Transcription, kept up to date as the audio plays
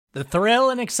The thrill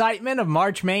and excitement of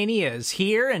March Mania is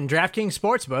here, and DraftKings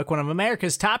Sportsbook, one of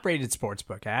America's top-rated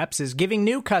sportsbook apps, is giving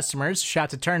new customers a shot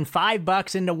to turn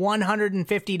 $5 into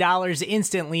 $150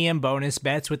 instantly in bonus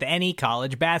bets with any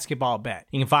college basketball bet.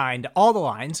 You can find all the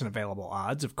lines and available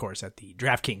odds, of course, at the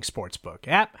DraftKings Sportsbook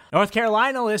app. North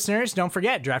Carolina listeners, don't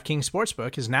forget, DraftKings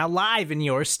Sportsbook is now live in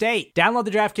your state. Download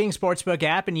the DraftKings Sportsbook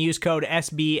app and use code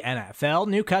SBNFL.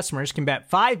 New customers can bet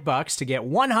 $5 to get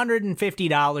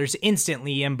 $150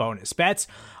 instantly in bonus bets,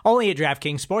 only at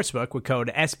DraftKings Sportsbook with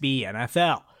code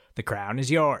SBNFL. The crown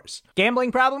is yours.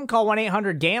 Gambling problem? Call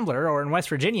 1-800-GAMBLER, or in West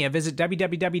Virginia, visit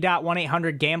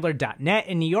www.1800gambler.net.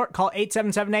 In New York, call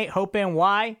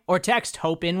 877-8-HOPE-NY or text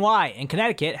HOPE-NY. In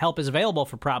Connecticut, help is available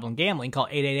for problem gambling. Call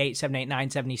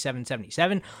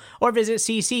 888-789-7777 or visit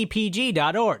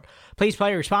ccpg.org. Please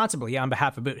play responsibly on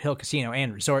behalf of Boot Hill Casino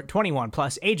and Resort. 21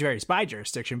 plus, age varies by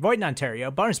jurisdiction. Void in Ontario.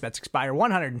 Bonus bets expire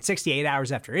 168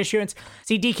 hours after issuance.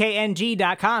 See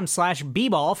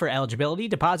dkng.com/bball for eligibility,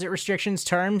 deposit restrictions,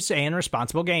 terms, and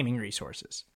responsible gaming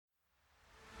resources.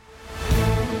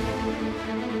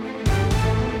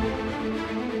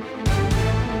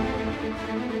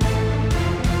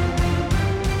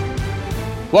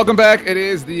 Welcome back. It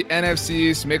is the NFC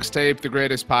East Mixtape, the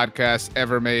greatest podcast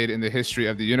ever made in the history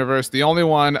of the universe. The only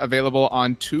one available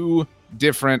on two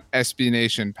different SB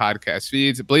Nation podcast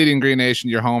feeds. Bleeding Green Nation,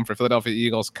 your home for Philadelphia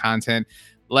Eagles content,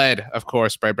 led, of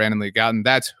course, by Brandon Lee Gowton.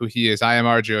 That's who he is. I am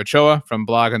RJ Ochoa from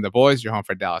Blog and the Boys, your home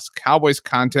for Dallas Cowboys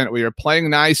content. We are playing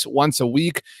nice once a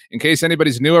week. In case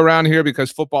anybody's new around here, because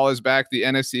football is back, the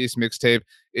NFC East Mixtape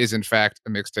is, in fact, a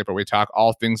mixtape where we talk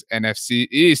all things NFC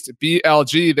East.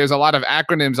 BLG, there's a lot of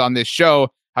acronyms on this show.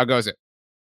 How goes it?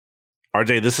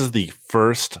 RJ, this is the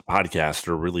first podcast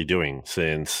we're really doing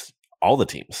since all the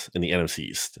teams in the NFC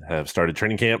East have started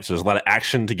training camps. There's a lot of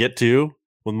action to get to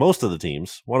with most of the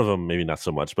teams. One of them, maybe not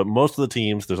so much, but most of the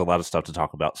teams, there's a lot of stuff to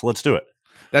talk about. So let's do it.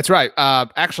 That's right.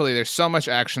 Actually, there's so much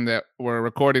action that we're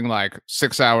recording like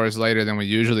 6 hours later than we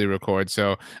usually record.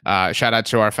 So shout out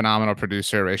to our phenomenal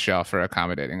producer, Rachel, for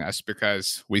accommodating us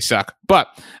because we suck. But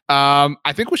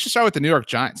I think we should start with the New York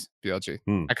Giants, BLG.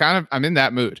 I'm in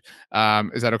that mood.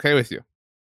 Is that okay with you?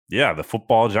 Yeah, the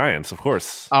football Giants, of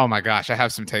course. Oh my gosh, I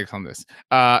have some takes on this.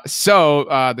 So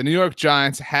the New York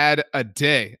Giants had a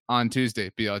day on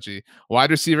Tuesday, BLG.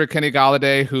 Wide receiver Kenny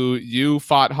Golladay, who you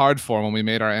fought hard for when we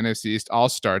made our NFC East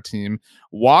All-Star team,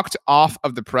 walked off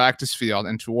of the practice field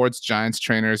and towards Giants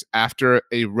trainers after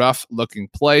a rough-looking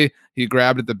play. He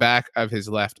grabbed at the back of his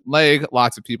left leg.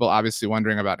 Lots of people obviously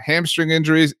wondering about hamstring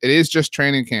injuries. It is just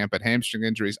training camp, but hamstring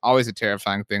injuries always a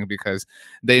terrifying thing because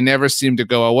they never seem to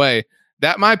go away.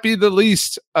 That might be the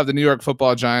least of the New York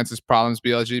Football Giants' problems,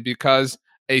 BLG, because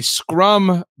a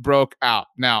scrum broke out.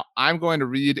 Now, I'm going to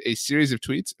read a series of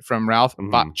tweets from Ralph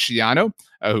Bacciano,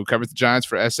 who covers the Giants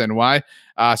for SNY.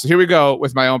 So here we go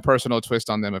with my own personal twist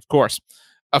on them, of course.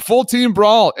 A full team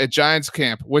brawl at Giants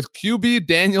camp with QB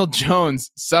Daniel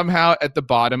Jones somehow at the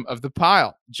bottom of the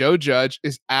pile. Joe Judge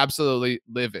is absolutely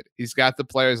livid. He's got the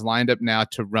players lined up now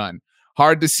to run.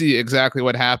 Hard to see exactly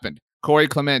what happened. Corey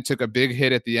Clement took a big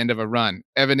hit at the end of a run.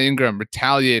 Evan Ingram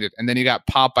retaliated, and then he got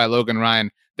popped by Logan Ryan.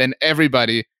 Then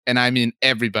everybody, and I mean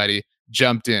everybody,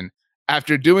 jumped in.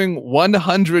 After doing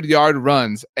 100-yard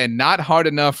runs and not hard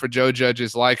enough for Joe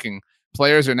Judge's liking,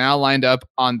 players are now lined up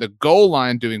on the goal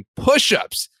line doing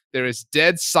push-ups. There is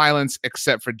dead silence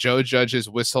except for Joe Judge's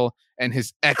whistle and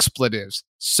his expletives.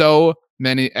 So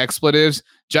many expletives.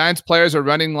 Giants players are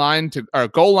running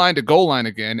goal line to goal line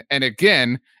again,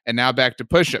 and now back to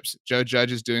push-ups. Joe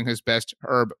Judge is doing his best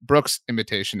Herb Brooks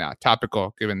imitation now.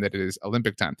 Topical, given that it is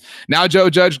Olympic time. Now Joe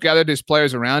Judge gathered his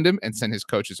players around him and sent his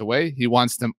coaches away. He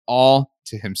wants them all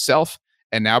to himself,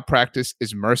 and now practice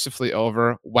is mercifully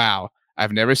over. Wow.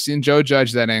 I've never seen Joe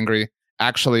Judge that angry.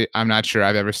 Actually, I'm not sure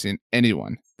I've ever seen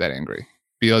anyone that angry.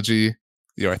 BLG,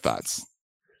 your thoughts?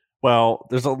 Well,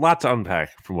 there's a lot to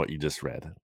unpack from what you just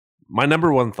read. My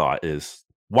number one thought is,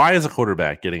 why is a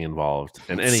quarterback getting involved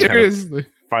in any kind of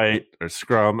fight or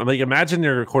scrum? I'm like, imagine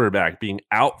your quarterback being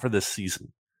out for this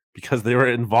season because they were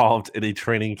involved in a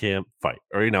training camp fight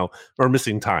or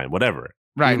missing time, whatever.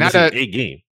 Right. Not a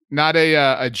game. Not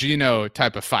a Geno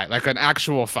type of fight, like an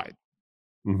actual fight.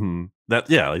 Mm-hmm.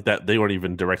 Like that they weren't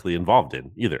even directly involved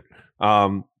in either.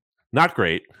 Not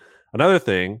great. Another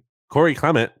thing, Corey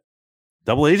Clement,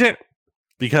 double agent,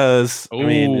 because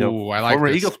former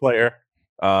Eagles player,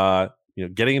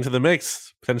 getting into the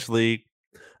mix potentially.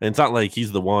 And it's not like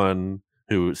he's the one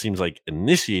who seems like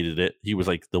initiated it. He was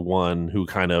like the one who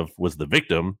kind of was the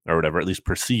victim or whatever, at least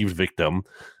perceived victim,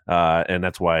 and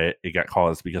that's why it got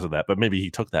called because of that. But maybe he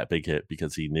took that big hit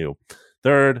because he knew.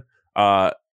 Third,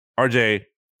 RJ,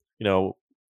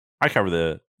 I cover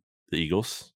the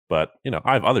Eagles, but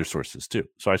I have other sources too.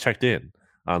 So I checked in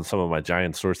on some of my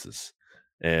Giants sources,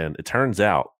 and it turns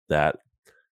out that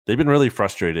they've been really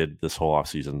frustrated this whole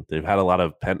offseason. They've had a lot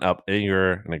of pent up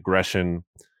anger and aggression.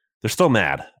 They're still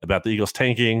mad about the Eagles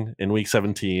tanking in Week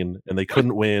 17, and they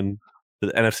couldn't win the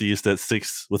NFC East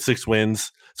with 6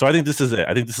 wins. So I think this is it.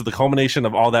 I think this is the culmination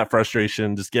of all that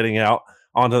frustration, just getting out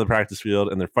onto the practice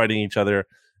field, and they're fighting each other,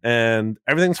 and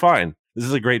everything's fine. This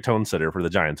is a great tone setter for the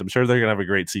Giants. I'm sure they're going to have a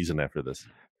great season after this.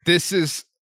 This is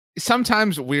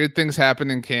sometimes weird things happen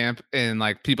in camp, and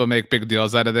like people make big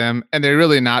deals out of them, and they're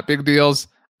really not big deals.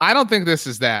 I don't think this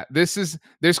is that.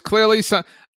 There's clearly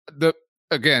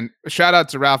again, shout out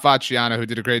to Ralph Acciano, who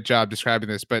did a great job describing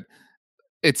this, but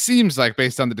it seems like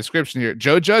based on the description here,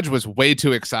 Joe Judge was way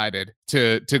too excited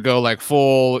to go like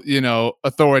full,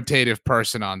 authoritative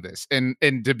person on this, and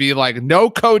to be like, no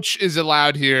coach is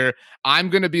allowed here. I'm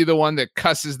going to be the one that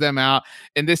cusses them out.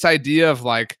 And this idea of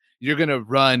like, you're going to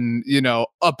run,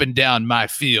 up and down my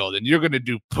field, and you're going to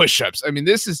do push-ups. I mean,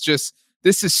 this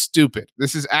is stupid.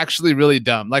 This is actually really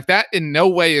dumb. Like, that in no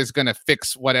way is going to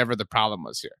fix whatever the problem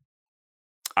was here.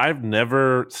 I've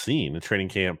never seen a training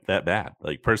camp that bad,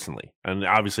 like personally. And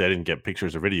obviously I didn't get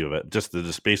pictures or video of it, just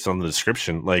based on the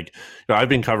description. Like, I've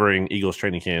been covering Eagles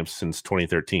training camps since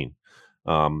 2013.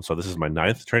 So this is my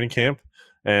 9th training camp.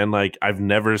 And like, I've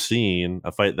never seen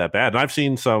a fight that bad. And I've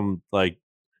seen some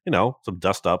some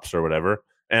dust ups or whatever.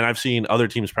 And I've seen other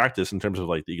teams practice in terms of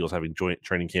like the Eagles having joint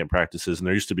training camp practices. And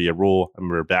there used to be a rule, I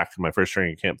remember back in my first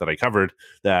training camp that I covered,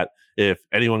 that if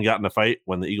anyone got in a fight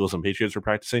when the Eagles and Patriots were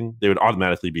practicing, they would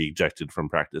automatically be ejected from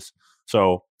practice.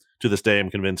 So to this day, I'm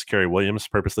convinced Kerry Williams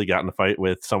purposely got in a fight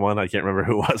with someone. I can't remember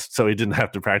who it was, so he didn't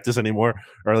have to practice anymore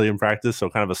early in practice. So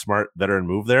kind of a smart veteran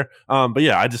move there. But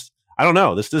yeah, I don't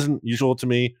know. This isn't usual to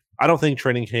me. I don't think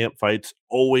training camp fights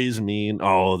always mean,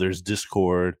 there's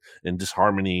discord and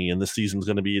disharmony and this season's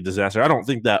going to be a disaster. I don't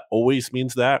think that always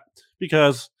means that,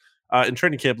 because in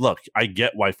training camp, look, I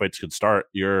get why fights could start.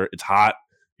 It's hot.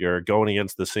 You're going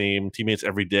against the same teammates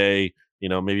every day.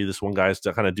 Maybe this one guy's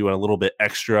kind of doing a little bit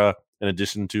extra in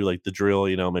addition to like the drill.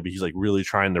 Maybe he's like really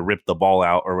trying to rip the ball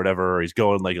out or whatever, or he's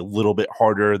going like a little bit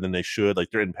harder than they should. Like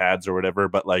they're in pads or whatever,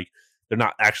 but like they're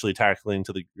not actually tackling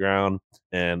to the ground.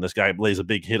 And this guy lays a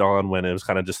big hit on when it was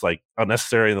kind of just like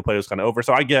unnecessary and the play was kind of over.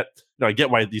 So I get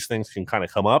why these things can kind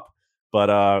of come up.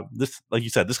 But this, like you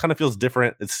said, this kind of feels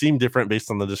different. It seemed different based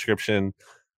on the description.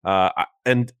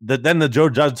 Then the Joe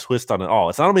Judge twist on it all.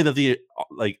 It's not only that the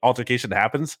like altercation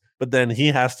happens, but then he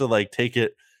has to like take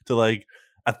it to like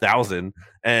 1,000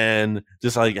 and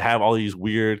just like have all these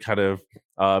weird kind of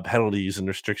penalties and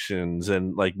restrictions,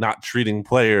 and like not treating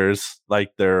players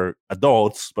like they're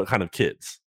adults but kind of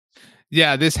kids.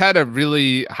 Yeah, this had a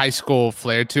really high school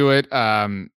flair to it.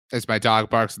 As my dog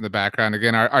barks in the background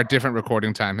again, our different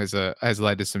recording time has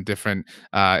led to some different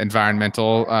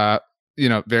environmental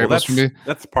variables for me.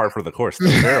 That's par for the course.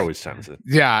 Bear always chimes in.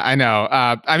 Yeah, I know.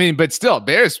 I mean, but still,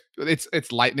 Bear's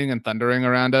it's lightning and thundering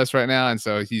around us right now, and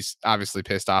so he's obviously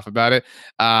pissed off about it.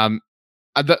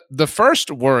 The first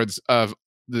words of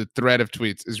the thread of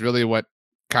tweets is really what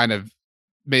kind of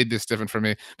made this different for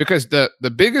me, because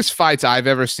the biggest fights I've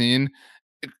ever seen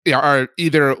are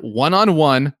either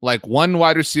one-on-one, like one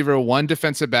wide receiver, one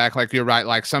defensive back, like you're right,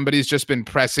 like somebody's just been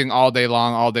pressing all day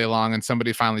long, and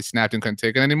somebody finally snapped and couldn't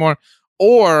take it anymore,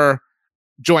 or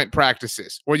joint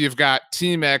practices where you've got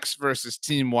team X versus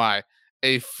team Y,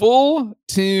 a full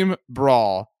team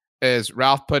brawl, as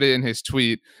Ralph put it in his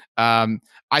tweet. I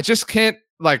just can't,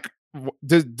 like,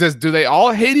 do they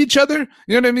all hate each other?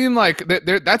 You know what I mean? Like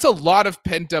that's a lot of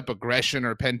pent up aggression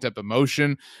or pent up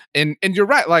emotion. And you're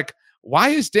right. Like, why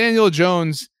is Daniel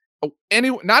Jones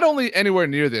not only anywhere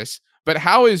near this, but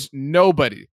how is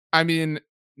nobody on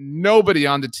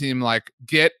the team like,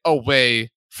 get away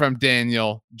from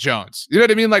Daniel Jones? You know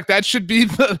what I mean? Like, that should be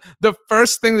the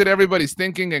first thing that everybody's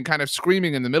thinking and kind of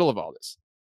screaming in the middle of all this.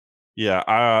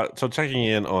 Yeah. So checking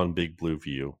in on Big Blue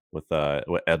View with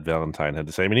what Ed Valentine had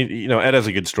to say. I mean, Ed has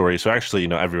a good story. So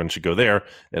actually, everyone should go there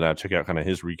and check out kind of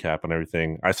his recap and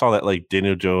everything. I saw that like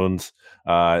Daniel Jones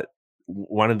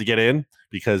wanted to get in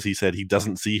because he said he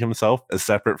doesn't see himself as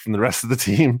separate from the rest of the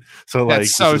team. So like,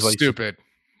 that's so stupid.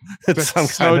 It's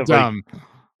that's so dumb. Like,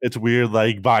 it's weird,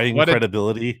 like buying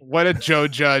credibility. What a Joe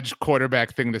Judge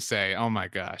quarterback thing to say. Oh my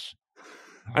gosh.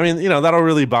 I mean, that'll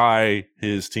really buy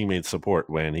his teammates support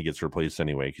when he gets replaced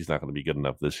anyway. He's not going to be good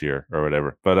enough this year or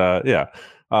whatever. But yeah.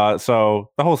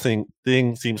 So the whole thing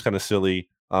seems kind of silly.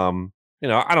 I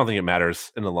don't think it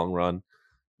matters in the long run.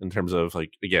 in terms of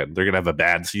like, again, they're gonna have a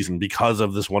bad season because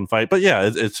of this one fight. But yeah,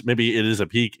 it's maybe it is a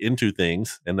peek into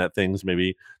things, and that things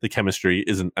maybe the chemistry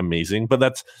isn't amazing, but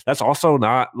that's also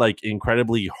not like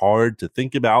incredibly hard to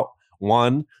think about.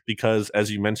 One, because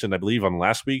as you mentioned, I believe on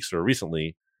last week's or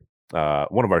recently,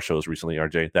 one of our shows recently,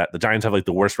 RJ, that the Giants have like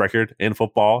the worst record in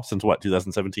football since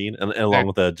 2017, and along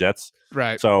with the Jets.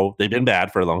 Right. So they've been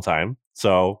bad for a long time.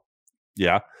 So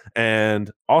yeah.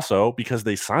 And also because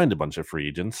they signed a bunch of free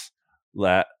agents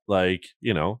that like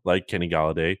Kenny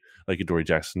Galladay, like Adoree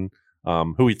Jackson,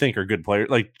 who we think are good players,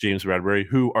 like James Bradbury,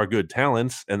 who are good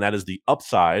talents. And that is the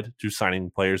upside to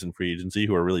signing players in free agency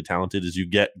who are really talented, is you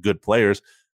get good players.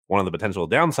 One of the potential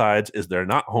downsides is they're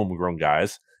not homegrown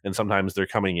guys, and sometimes they're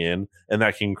coming in, and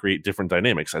that can create different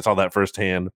dynamics. I saw that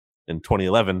firsthand in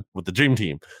 2011 with the Dream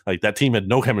Team. Like that team had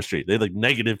no chemistry. They had like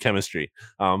negative chemistry,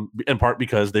 in part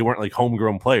because they weren't like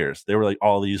homegrown players. They were like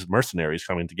all these mercenaries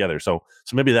coming together. So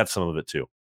maybe that's some of it too.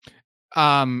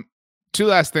 Two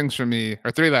last things for me,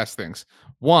 or three last things.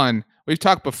 One, we've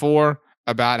talked before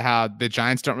about how the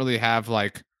Giants don't really have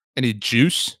like any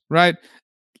juice, right?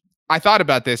 I thought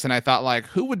about this and I thought, like,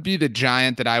 who would be the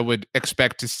Giant that I would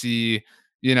expect to see,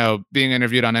 being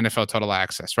interviewed on NFL Total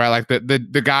Access, right? Like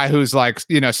the guy who's like,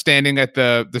 standing at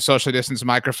the social distance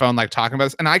microphone, like talking about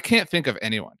this. And I can't think of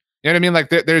anyone. You know what I mean?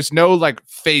 Like there's no like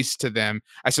face to them.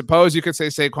 I suppose you could say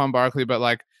Saquon Barkley, but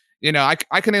like,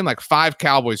 I can name like 5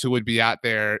 Cowboys who would be out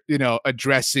there,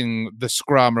 addressing the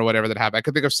scrum or whatever that happened. I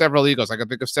could think of several Eagles. I could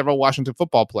think of several Washington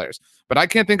football players, but I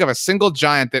can't think of a single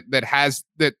Giant that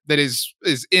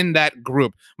is in that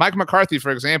group. Mike McCarthy,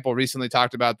 for example, recently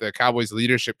talked about the Cowboys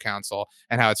Leadership Council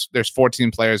and how there's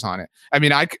 14 players on it. I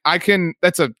mean, I can,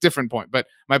 that's a different point, but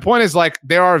my point is like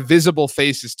there are visible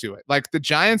faces to it. Like the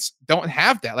Giants don't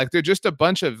have that. Like they're just a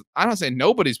bunch of, I don't say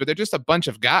nobodies, but they're just a bunch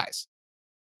of guys.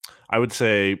 I would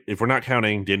say if we're not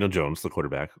counting Daniel Jones, the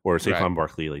quarterback, or Saquon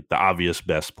Barkley, like the obvious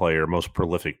best player, most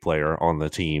prolific player on the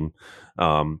team,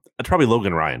 it's probably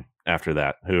Logan Ryan after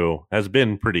that, who has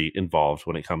been pretty involved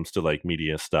when it comes to like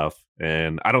media stuff.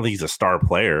 And I don't think he's a star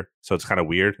player, so it's kind of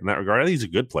weird in that regard. I think he's a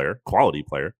good player, quality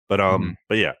player, but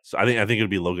yeah. So I think it would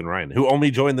be Logan Ryan, who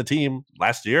only joined the team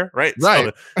last year, right?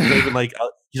 Right. So he's even like.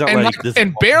 He's not and, like this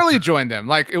and barely joined them.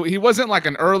 Like he wasn't like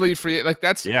an early free. Like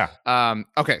that's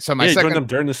okay. So my he second joined them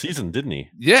during the season, didn't he?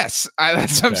 Yes,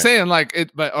 that's what I'm saying. Like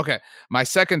it, but okay. My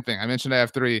second thing I mentioned, I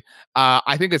have 3.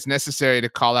 I think it's necessary to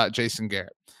call out Jason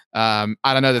Garrett. I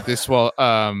don't know that this will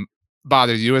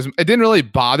bother you. It didn't really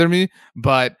bother me,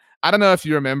 but I don't know if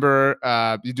you remember.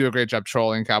 You do a great job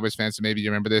trolling Cowboys fans, so maybe you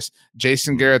remember this.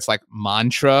 Jason Garrett's like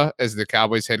mantra as the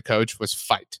Cowboys head coach was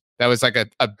fight. That was like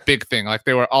a big thing. Like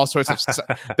there were all sorts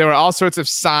of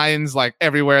signs like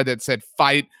everywhere that said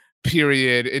fight,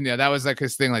 period. And that was like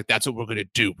his thing. Like, that's what we're going to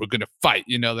do. We're going to fight,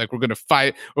 like we're going to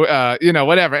fight,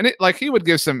 whatever. And like he would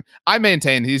give I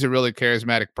maintain he's a really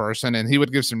charismatic person, and he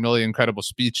would give some really incredible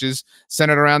speeches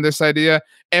centered around this idea.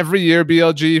 Every year,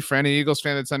 BLG, for any Eagles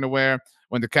fan that's unaware,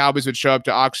 when the Cowboys would show up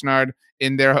to Oxnard,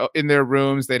 in their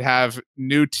rooms, they'd have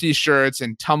new T-shirts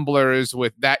and tumblers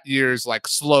with that year's like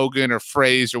slogan or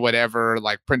phrase or whatever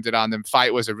like printed on them.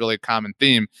 Fight was a really common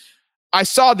theme. I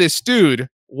saw this dude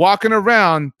walking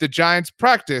around the Giants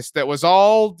practice that was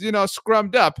all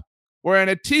scrummed up, wearing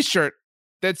a T-shirt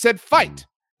that said fight.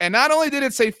 And not only did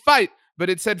it say fight, but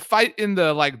it said fight in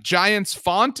the like Giants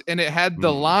font, and it had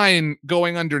the line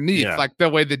going underneath, like the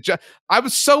way I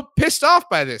was so pissed off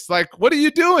by this. Like, what are you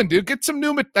doing, dude? Get some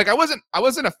new, like I wasn't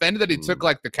offended that he took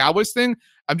like the Cowboys thing.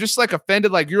 I'm just like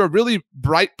offended. Like, you're a really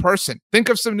bright person. Think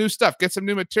of some new stuff. Get some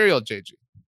new material, JG.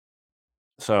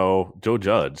 So Joe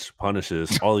Judge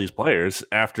punishes all these players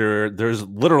after there's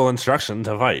literal instruction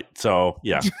to fight. So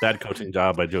yeah, bad coaching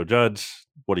job by Joe Judge.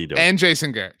 What are you doing? And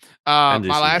Jason Garrett.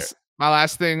 My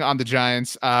last thing on the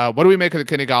Giants, what do we make of the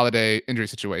Kenny Galladay injury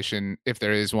situation, if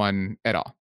there is one at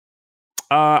all?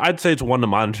 I'd say it's one to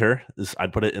monitor.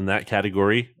 I'd put it in that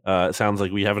category. It sounds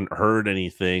like we haven't heard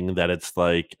anything that it's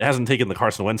like, it hasn't taken the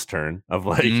Carson Wentz turn of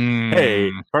like, hey,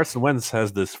 Carson Wentz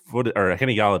has this foot, or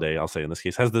Kenny Galladay, I'll say in this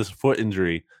case, has this foot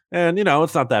injury, and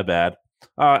it's not that bad.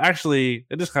 Actually,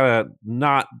 it just kind of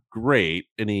not great.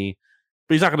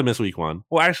 But he's not going to miss week 1.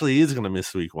 Well, actually, he is going to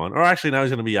miss week 1. Or actually, now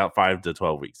he's going to be out 5 to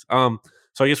 12 weeks. So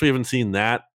I guess we haven't seen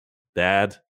that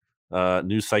bad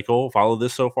news cycle follow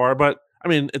this so far. But I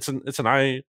mean, it's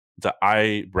an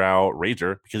eyebrow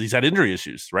raiser because he's had injury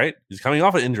issues, right? He's coming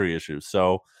off of injury issues,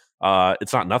 so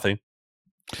it's not nothing.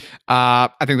 I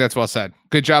think that's well said.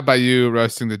 Good job by you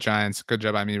roasting the Giants. Good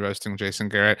job by me roasting Jason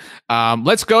Garrett.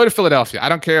 Let's go to Philadelphia. I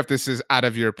don't care if this is out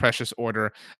of your precious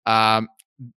order.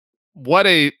 What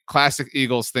a classic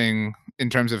Eagles thing in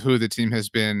terms of who the team has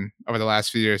been over the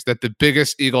last few years, that the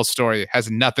biggest Eagles story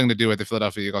has nothing to do with the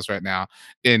Philadelphia Eagles right now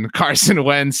in Carson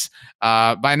Wentz.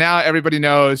 By now, everybody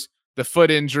knows the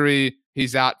foot injury.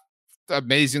 He's out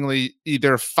amazingly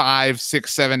either 5,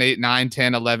 6, 7, 8, 9,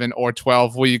 10, 11, or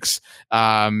 12 weeks.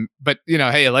 But,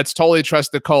 hey, let's totally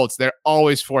trust the Colts. They're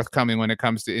always forthcoming when it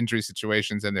comes to injury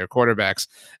situations and their quarterbacks.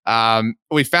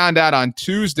 We found out on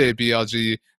Tuesday,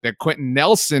 BLG, that Quentin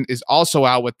Nelson is also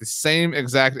out with the same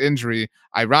exact injury,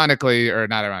 ironically, or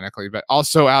not ironically, but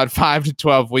also out 5 to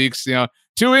 12 weeks.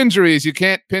 2 injuries. You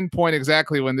can't pinpoint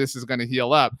exactly when this is going to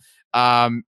heal up.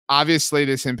 Obviously,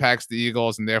 this impacts the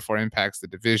Eagles and therefore impacts the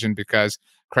division because,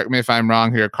 correct me if I'm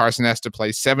wrong here, Carson has to play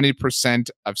 70%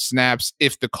 of snaps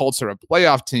if the Colts are a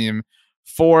playoff team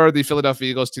for the Philadelphia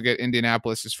Eagles to get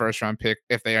Indianapolis' first-round pick.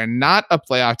 If they are not a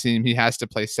playoff team, he has to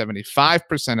play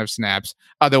 75% of snaps.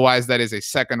 Otherwise, that is a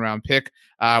second-round pick.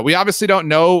 We obviously don't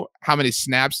know how many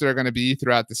snaps there are going to be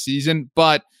throughout the season,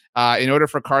 but in order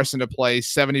for Carson to play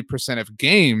 70% of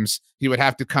games, he would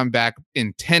have to come back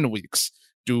in 10 weeks.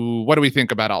 What do we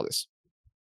think about all this?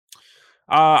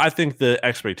 I think the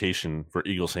expectation for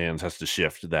Eagles fans has to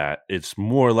shift that it's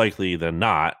more likely than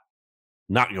not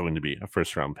going to be a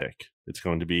first-round pick. It's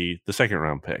going to be the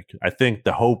second-round pick. I think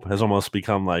the hope has almost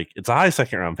become like it's a high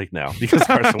second-round pick now because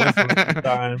Carson Wentz missed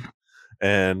time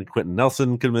and Quentin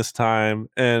Nelson could miss time.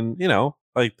 And,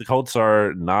 the Colts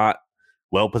are not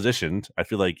well-positioned, I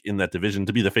feel like, in that division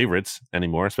to be the favorites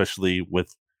anymore, especially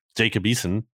with Jacob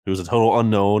Eason, who's a total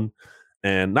unknown.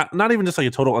 And not even just like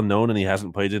a total unknown and he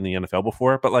hasn't played in the NFL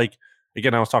before, but like,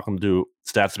 again, I was talking to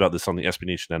stats about this on the SB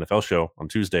Nation NFL show on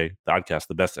Tuesday, the podcast,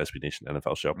 the best SB Nation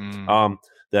NFL show,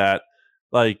 that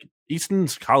like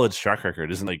Easton's college track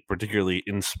record isn't like particularly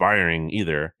inspiring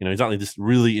either. He's not like this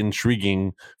really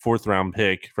intriguing 4th round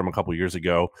pick from a couple years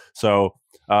ago. So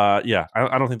I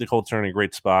don't think the Colts are in a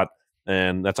great spot.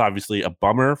 And that's obviously a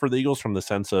bummer for the Eagles from the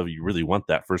sense of you really want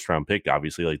that first round pick.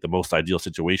 Obviously, like the most ideal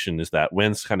situation is that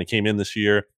Wentz kind of came in this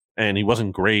year and he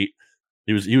wasn't great.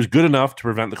 He was good enough to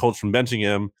prevent the Colts from benching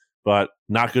him, but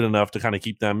not good enough to kind of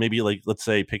keep them maybe like, let's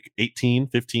say, pick 18,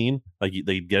 15, like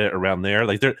they'd get it around there.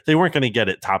 Like they weren't going to get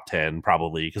it top 10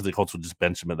 probably because the Colts would just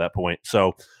bench him at that point.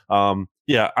 So I'm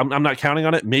not counting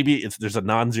on it. Maybe there's a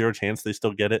non-zero chance they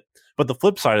still get it. But the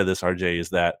flip side of this, RJ, is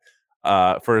that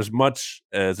for as much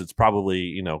as it's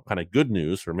probably, kind of good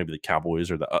news for maybe the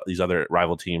Cowboys or these other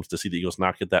rival teams to see the Eagles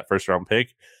not get that first round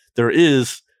pick, there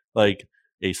is like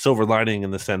a silver lining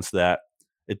in the sense that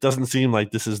it doesn't seem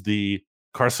like this is the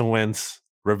Carson Wentz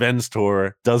revenge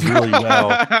tour does really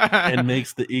well and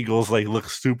makes the Eagles like look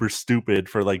super stupid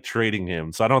for like trading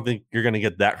him. So I don't think you're going to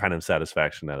get that kind of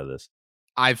satisfaction out of this.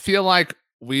 I feel like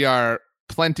we are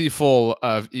plentiful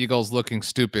of Eagles looking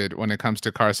stupid when it comes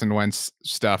to Carson Wentz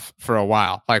stuff for a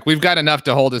while. Like we've got enough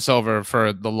to hold us over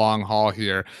for the long haul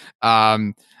here.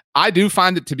 I do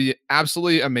find it to be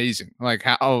absolutely amazing, like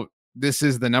how this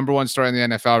is the number one story in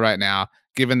the NFL right now,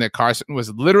 given that Carson was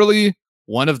literally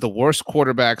one of the worst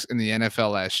quarterbacks in the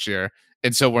NFL last year.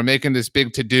 And so we're making this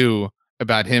big to-do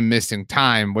about him missing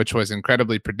time, which was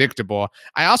incredibly predictable.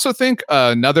 I also think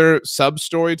another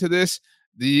sub-story to this,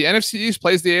 the NFC East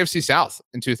plays the AFC South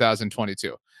in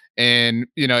 2022. And,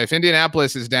 if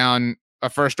Indianapolis is down a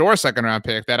first or second round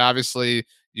pick, that obviously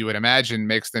you would imagine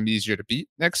makes them easier to beat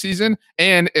next season.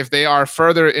 And if they are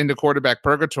further into quarterback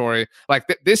purgatory, like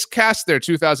this casts their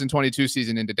 2022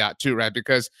 season into doubt too, right?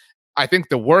 Because I think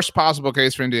the worst possible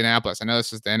case for Indianapolis, I know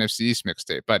this is the NFC East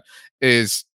mixtape, but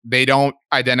is they don't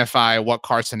identify what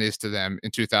Carson is to them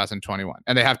in 2021.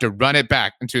 And they have to run it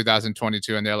back in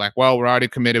 2022. And they're like, well, we're already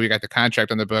committed. We got the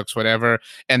contract on the books, whatever.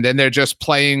 And then they're just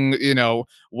playing,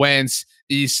 Wentz,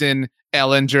 Eason,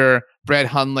 Ellinger, Brett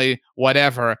Hundley,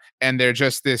 whatever. And they're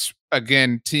just this,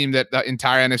 again, team that the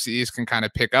entire NFC East can kind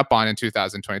of pick up on in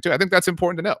 2022. I think that's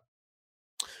important to know.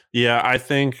 Yeah, I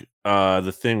think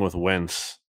the thing with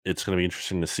Wentz, it's going to be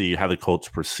interesting to see how the Colts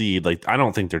proceed. Like, I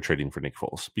don't think they're trading for Nick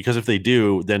Foles, because if they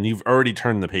do, then you've already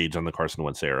turned the page on the Carson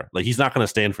Wentz era. Like, he's not going to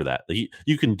stand for that.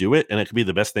 You can do it, and it could be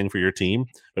the best thing for your team,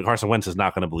 but Carson Wentz is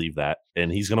not going to believe that,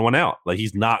 and he's going to win out. Like,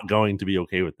 he's not going to be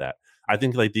okay with that. I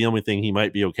think, like, the only thing he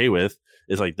might be okay with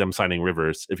is, like, them signing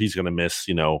Rivers if he's going to miss,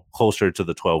 closer to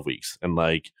the 12 weeks. And,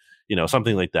 like,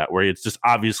 something like that, where it's just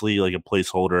obviously, like, a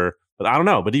placeholder. But I don't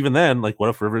know. But even then, like, what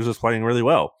if Rivers is playing really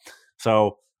well?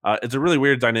 So, it's a really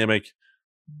weird dynamic.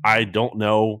 I don't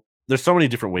know. There's so many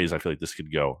different ways I feel like this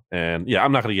could go. And yeah,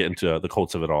 I'm not going to get into the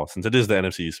Colts of it all, since it is the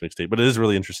NFC East mixtape, but it is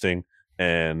really interesting.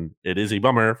 And it is a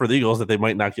bummer for the Eagles that they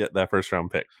might not get that first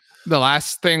round pick. The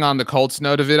last thing on the Colts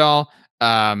note of it all,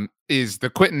 is the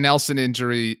Quentin Nelson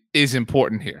injury is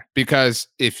important here, because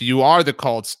if you are the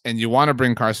Colts and you want to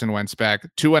bring Carson Wentz back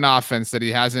to an offense that he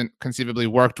hasn't conceivably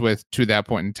worked with to that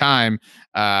point in time,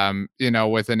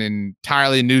 with an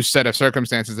entirely new set of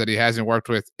circumstances that he hasn't worked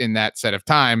with in that set of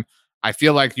time, I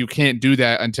feel like you can't do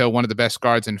that until one of the best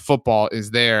guards in football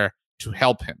is there to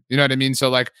help him. You know what I mean? So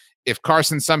like, if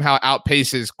Carson somehow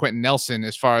outpaces Quentin Nelson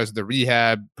as far as the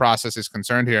rehab process is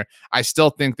concerned here, I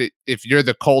still think that if you're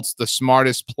the Colts, the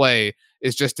smartest play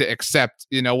is just to accept,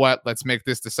 you know what, let's make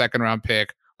this the second round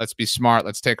pick. Let's be smart.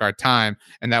 Let's take our time.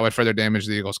 And that would further damage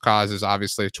the Eagles' causes,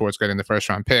 obviously, towards getting the first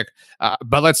round pick.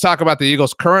 But let's talk about the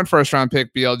Eagles' current first round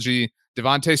pick, BLG,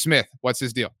 DeVonta Smith. What's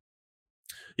his deal?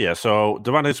 Yeah, so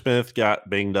DeVonta Smith got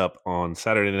banged up on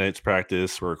Saturday night's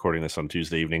practice. We're recording this on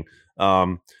Tuesday evening.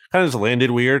 Kind of just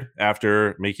landed weird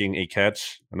after making a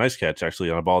nice catch, actually,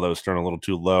 on a ball that was thrown a little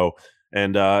too low,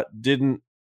 and didn't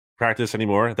practice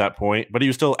anymore at that point. But he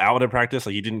was still out of practice.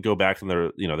 Like, he didn't go back in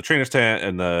the trainer's tent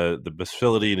and the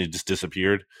facility, and he just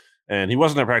disappeared. And he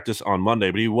wasn't at practice on Monday,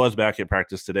 but he was back at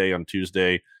practice today on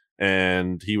Tuesday.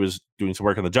 And he was doing some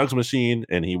work on the jugs machine,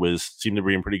 and he seemed to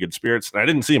be in pretty good spirits. And I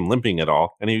didn't see him limping at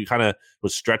all. And he kind of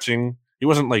was stretching. He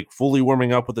wasn't like fully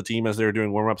warming up with the team as they were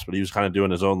doing warm-ups, but he was kind of doing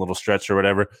his own little stretch or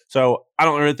whatever. So I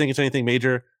don't really think it's anything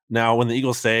major. Now, when the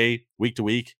Eagles say week to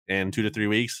week and 2 to 3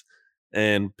 weeks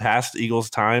and past Eagles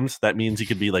times, that means he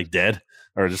could be like dead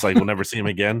or just like we'll never see him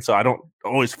again. So I don't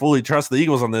always fully trust the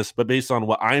Eagles on this, but based on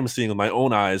what I'm seeing with my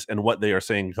own eyes and what they are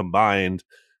saying combined,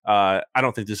 I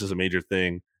don't think this is a major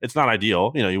thing. It's not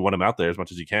ideal. You want him out there as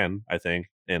much as you can, I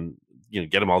think, and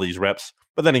get him all these reps.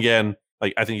 But then again,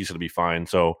 like, I think he's going to be fine.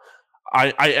 So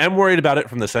I am worried about it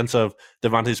from the sense of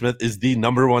DeVonta Smith is the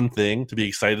number one thing to be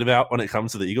excited about when it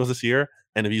comes to the Eagles this year.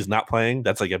 And if he's not playing,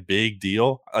 that's like a big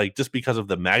deal. Like, just because of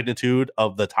the magnitude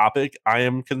of the topic, I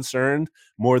am concerned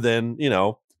more than,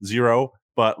 0.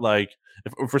 But like,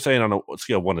 if we're saying on a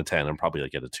scale of 1 to 10, I'm probably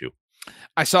like at a 2.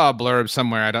 I saw a blurb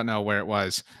somewhere. I don't know where it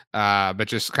was, but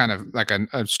just kind of like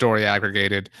a story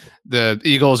aggregated. The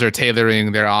Eagles are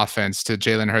tailoring their offense to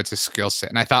Jalen Hurts' skill set.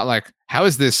 And I thought, like, how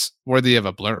is this worthy of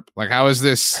a blurb? Like, how is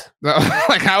this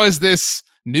how is this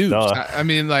news? I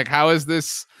mean, like, how is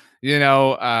this,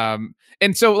 and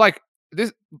so like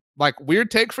this, like,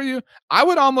 weird take for you. I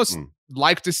would almost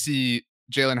like to see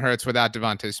Jalen Hurts without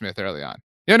DeVonta Smith early on.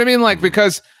 You know what I mean? Like,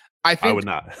 because I think I would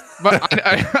not,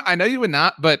 but I know you would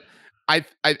not, but I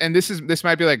and this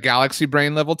might be like galaxy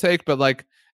brain level take, but like,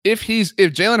 if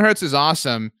Jalen Hurts is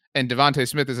awesome and DeVonta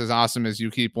Smith is as awesome as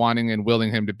you keep wanting and willing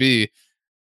him to be,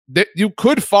 that you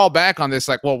could fall back on this,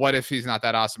 like, well, what if he's not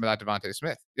that awesome without DeVonta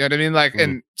Smith? You know what I mean? Like,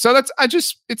 and so I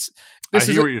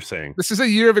hear what you're saying. This is a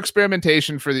year of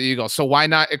experimentation for the Eagles. So why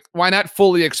not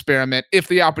fully experiment if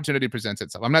the opportunity presents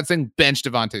itself? I'm not saying bench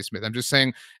DeVonta Smith. I'm just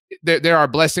saying there are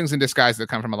blessings in disguise that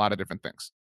come from a lot of different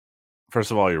things. First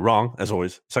of all, you're wrong, as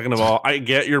always. Second of all, I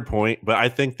get your point, but I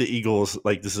think the Eagles,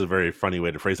 like, this is a very funny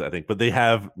way to phrase it, I think, but they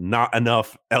have not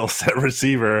enough else at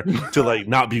receiver to, like,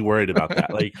 not be worried about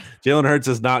that. Like, Jalen Hurts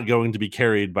is not going to be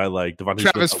carried by, like, DeVonta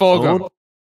Travis Smith Fulgham.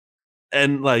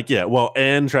 And, like,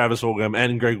 and Travis Fulgham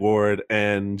and Greg Ward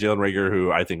and Jalen Reagor,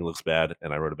 who I think looks bad,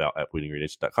 and I wrote about at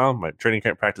bleedinggreennation.com, my training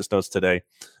camp practice notes today,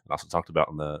 and also talked about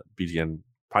on the BGN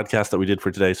podcast that we did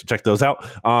for today, so check those out.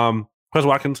 Quez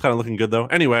Watkins kind of looking good, though.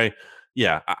 Anyway,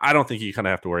 yeah, I don't think you kind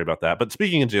of have to worry about that. But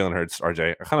speaking of Jalen Hurts,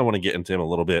 RJ, I kind of want to get into him a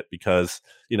little bit because,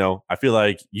 I feel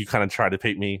like you kind of try to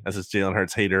paint me as this Jalen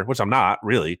Hurts hater, which I'm not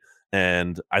really.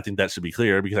 And I think that should be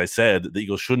clear because I said the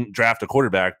Eagles shouldn't draft a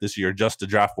quarterback this year just to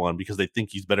draft one because they think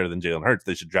he's better than Jalen Hurts.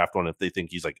 They should draft one if they think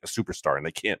he's like a superstar and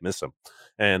they can't miss him.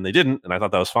 And they didn't, and I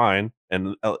thought that was fine.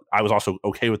 And I was also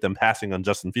okay with them passing on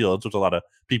Justin Fields, which a lot of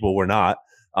people were not,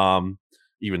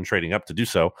 even trading up to do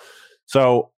so.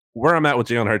 So where I'm at with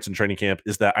Jalen Hurts in training camp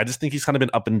is that I just think he's kind of been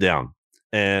up and down.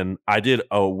 And I did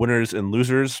a winners and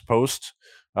losers post,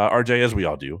 RJ, as we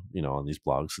all do, on these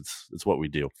blogs. It's what we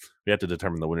do. We have to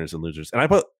determine the winners and losers. And I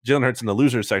put Jalen Hurts in the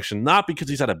losers section, not because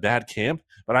he's had a bad camp,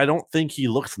 but I don't think he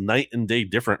looks night and day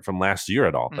different from last year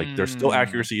at all. Like, there's still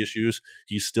accuracy issues.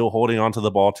 He's still holding onto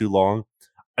the ball too long.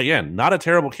 Again, not a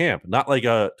terrible camp, not like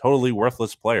a totally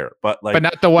worthless player, but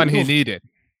not the one he needed.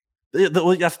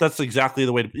 Yes, that's exactly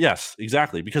the way to. Yes,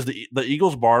 exactly. Because the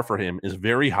Eagles' bar for him is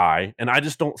very high, and I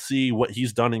just don't see what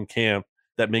he's done in camp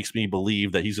that makes me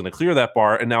believe that he's going to clear that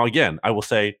bar. And now, again, I will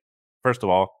say, first of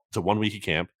all, it's a 1 week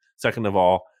camp. Second of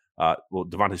all,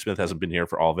 DeVonta Smith hasn't been here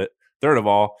for all of it. Third of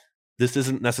all, this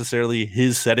isn't necessarily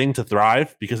his setting to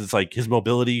thrive because it's like his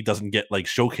mobility doesn't get like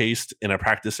showcased in a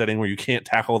practice setting where you can't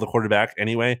tackle the quarterback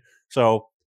anyway. So,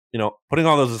 putting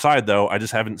all those aside, though, I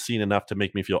just haven't seen enough to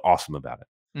make me feel awesome about it.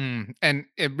 And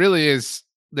it really is.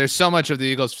 There's so much of the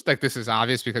Eagles, like this is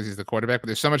obvious because he's the quarterback, but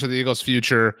there's so much of the Eagles'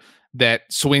 future that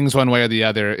swings one way or the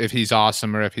other if he's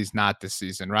awesome or if he's not this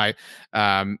season, right?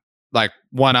 Like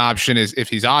one option is if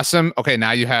he's awesome, okay,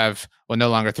 now you have, well, no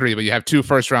longer 3, but you have 2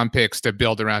 first-round picks to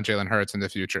build around Jalen Hurts in the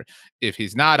future. If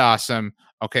he's not awesome,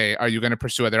 okay, are you going to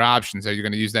pursue other options? Are you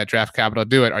going to use that draft capital to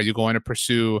do it? Are you going to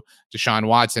pursue Deshaun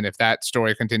Watson if that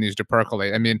story continues to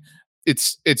percolate? I mean,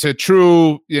 it's a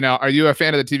true, are you a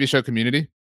fan of the TV show Community?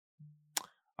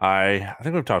 I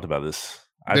think we've talked about this.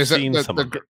 I've seen some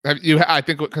of it. I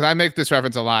think because I make this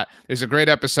reference a lot. There's a great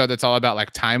episode that's all about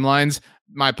like timelines.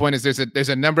 My point is there's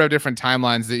a number of different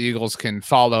timelines the Eagles can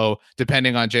follow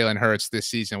depending on Jalen Hurts this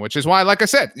season, which is why, like I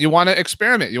said, you want to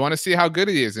experiment. You want to see how good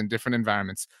he is in different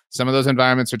environments. Some of those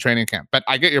environments are training camp. But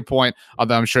I get your point,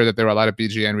 although I'm sure that there were a lot of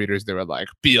BGN readers that were like,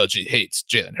 BLG hates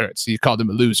Jalen Hurts. He called him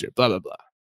a loser, blah, blah, blah.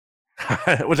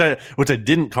 which I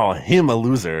didn't call him a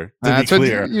loser, to be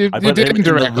clear. I put him in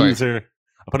the loser.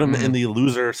 I put him in the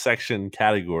loser section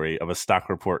category of a stock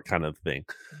report kind of thing.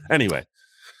 Anyway.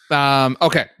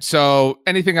 Okay. So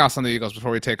anything else on the Eagles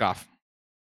before we take off?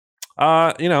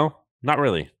 Not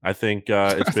really. I think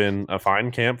it's been a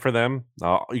fine camp for them.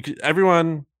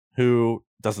 Everyone who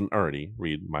doesn't already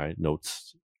read my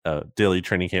notes, daily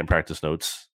training camp practice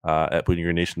notes at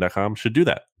bleedinggreennation.com should do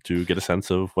that to get a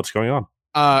sense of what's going on.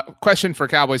 Question for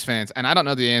Cowboys fans, and I don't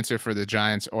know the answer for the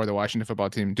Giants or the Washington football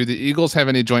team. Do the Eagles have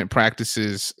any joint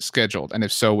practices scheduled? And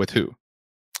if so, with who?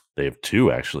 They have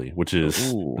 2 actually, which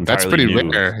is that's pretty new.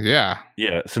 rare. Yeah.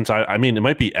 Since I mean, it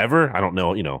might be ever. I don't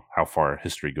know, how far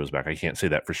history goes back. I can't say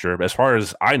that for sure. But as far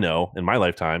as I know, in my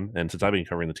lifetime, and since I've been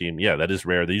covering the team, that is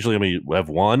rare. They usually only have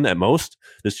 1 at most.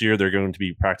 This year, they're going to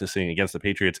be practicing against the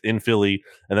Patriots in Philly,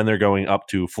 and then they're going up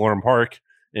to Florham Park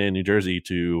in New Jersey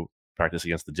to practice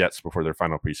against the Jets before their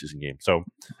final preseason game. So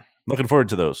looking forward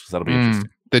to those because that'll be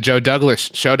interesting. The Joe Douglas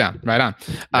showdown. Right on.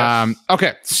 Yes.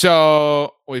 Okay.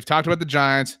 So we've talked about the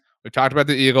Giants. We've talked about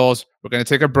the Eagles. We're going to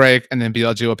take a break, and then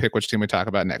BLG will pick which team we talk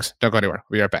about next. Don't go anywhere.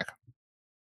 We'll be right back.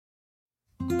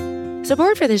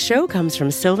 Support for this show comes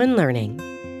from Sylvan Learning.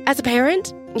 As a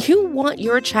parent, you want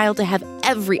your child to have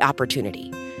every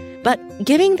opportunity, but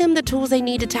giving them the tools they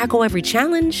need to tackle every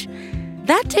challenge,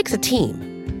 that takes a team.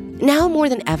 Now more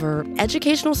than ever,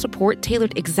 educational support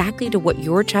tailored exactly to what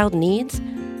your child needs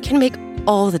can make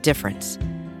all the difference.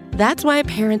 That's why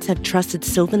parents have trusted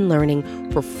Sylvan Learning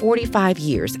for 45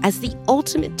 years as the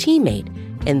ultimate teammate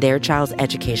in their child's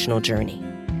educational journey,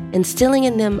 instilling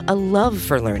in them a love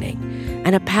for learning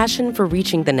and a passion for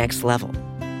reaching the next level.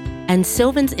 And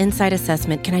Sylvan's Insight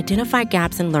Assessment can identify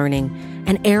gaps in learning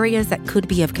and areas that could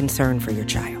be of concern for your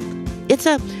child. It's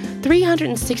a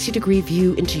 360-degree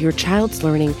view into your child's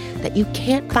learning that you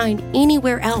can't find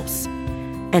anywhere else,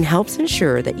 and helps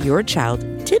ensure that your child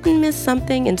didn't miss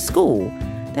something in school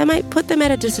that might put them at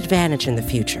a disadvantage in the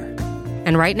future.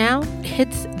 And right now,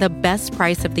 it's the best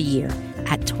price of the year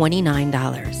at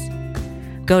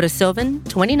 $29. Go to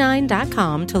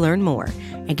sylvan29.com to learn more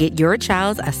and get your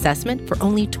child's assessment for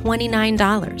only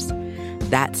 $29.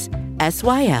 That's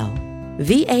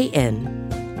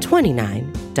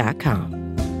SYLVAN29.com.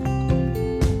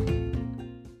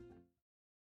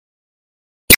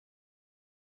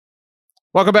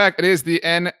 Welcome back. It is the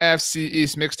NFC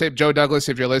East Mixtape. Joe Douglas,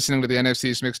 if you're listening to the NFC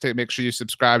East Mixtape, make sure you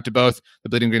subscribe to both the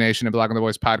Bleeding Green Nation and Blogging the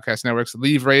Boys podcast networks.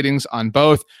 Leave ratings on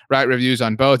both, write reviews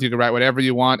on both. You can write whatever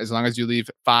you want as long as you leave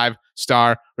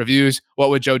 5-star reviews. What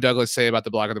would Joe Douglas say about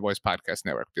the Blogging the Boys podcast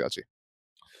network, BLG?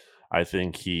 I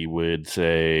think he would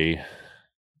say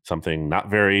something not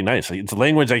very nice. It's a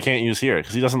language I can't use here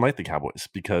because he doesn't like the Cowboys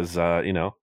because,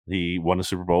 he won a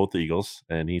Super Bowl with the Eagles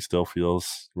and he still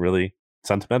feels really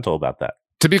sentimental about that.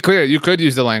 To be clear, you could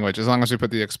use the language as long as we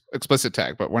put the explicit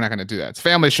tag, but we're not going to do that. It's a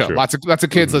family show. Sure. Lots of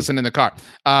kids listen in the car.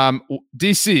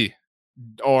 DC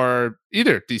or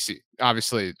either DC,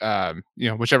 obviously,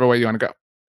 whichever way you want to go.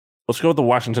 Let's go with the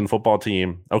Washington football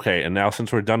team. Okay, and now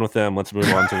since we're done with them, let's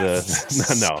move on to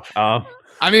the no.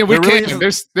 I mean, we can.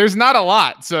 There's not a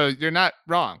lot, so you're not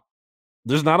wrong.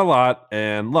 There's not a lot,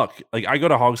 and look, like I go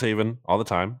to Hogs Haven all the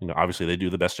time. Obviously they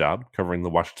do the best job covering the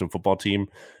Washington football team,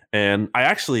 and I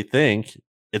actually think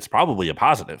it's probably a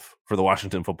positive for the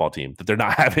Washington football team that they're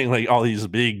not having like all these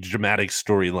big dramatic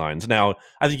storylines. Now,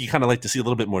 I think you kind of like to see a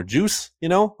little bit more juice, a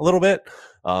little bit.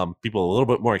 People a little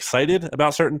bit more excited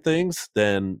about certain things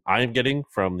than I am getting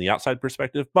from the outside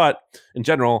perspective. But in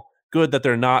general, good that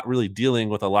they're not really dealing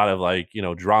with a lot of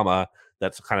drama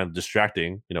that's kind of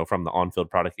distracting, from the on-field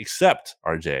product, except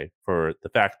RJ, for the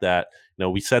fact that,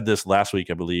 we said this last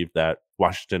week, I believe, that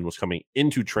Washington was coming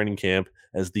into training camp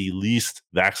as the least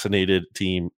vaccinated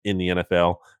team in the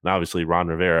NFL. And obviously Ron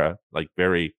Rivera,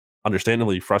 very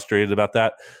understandably frustrated about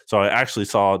that. So I actually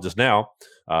saw just now,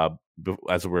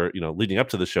 as we're leading up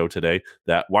to the show today,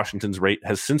 that Washington's rate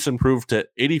has since improved to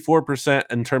 84%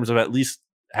 in terms of at least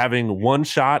having one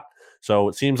shot. So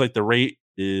it seems like the rate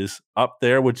is up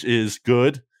there, which is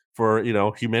good for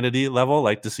humanity level.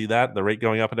 Like to see that the rate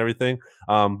going up and everything.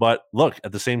 But look,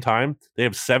 at the same time, they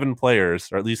have 7 players,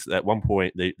 or at least at one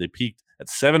point they peaked at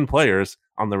 7 players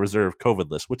on the reserve COVID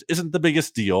list, which isn't the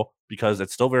biggest deal because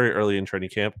it's still very early in training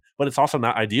camp, but it's also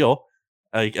not ideal,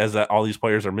 as that all these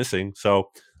players are missing. So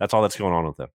that's all that's going on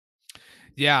with them.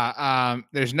 Yeah,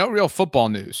 there's no real football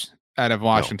news out of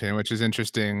Washington, which is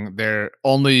interesting. Their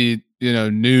only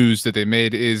news that they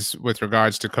made is with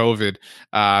regards to COVID.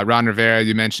 Ron Rivera,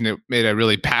 you mentioned it, made a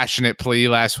really passionate plea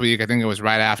last week. I think it was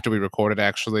right after we recorded,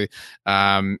 actually,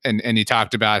 and he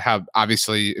talked about how,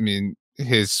 obviously,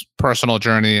 his personal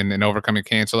journey and overcoming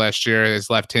cancer last year has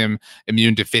left him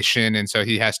immune deficient, and so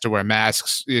he has to wear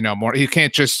masks more. He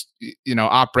can't just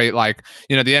operate like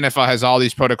the NFL has all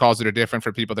these protocols that are different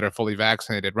for people that are fully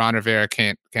vaccinated. Ron Rivera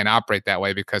can't operate that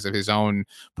way because of his own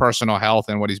personal health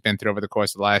and what he's been through over the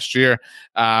course of the last year.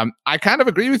 I kind of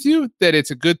agree with you that it's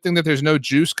a good thing that there's no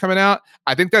juice coming out.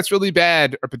 I think that's really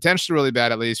bad, or potentially really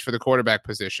bad, at least for the quarterback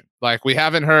position. Like, we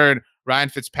haven't heard Ryan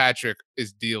Fitzpatrick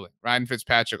is dealing. Ryan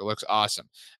Fitzpatrick looks awesome.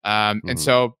 And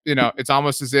so, it's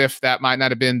almost as if that might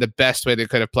not have been the best way they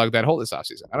could have plugged that hole this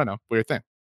offseason. I don't know. Weird thing.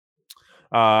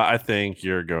 I think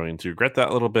you're going to regret that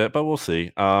a little bit, but we'll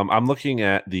see. I'm looking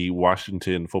at the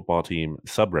Washington football team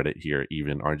subreddit here,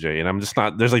 even, RJ, and I'm just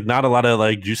not, there's not a lot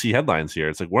of juicy headlines here.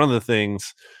 It's one of the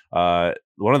things,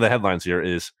 one of the headlines here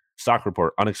is stock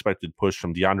report, unexpected push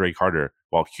from DeAndre Carter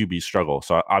while QB struggle.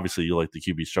 So obviously you like the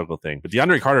QB struggle thing, but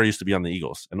DeAndre Carter used to be on the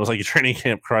Eagles and was like a training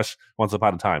camp crush once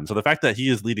upon a time. So the fact that he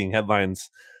is leading headlines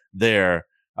there,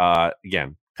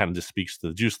 again, kind of just speaks to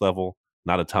the juice level.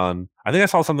 Not a ton. I think I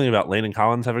saw something about Landon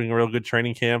Collins having a real good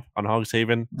training camp on Hogs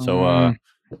Haven. So I'll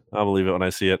believe it when I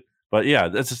see it. But yeah,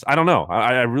 that's just, I don't know.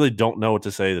 I really don't know what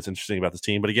to say that's interesting about this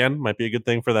team. But again, might be a good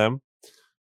thing for them.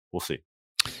 We'll see.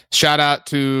 Shout out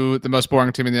to the most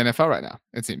boring team in the NFL right now,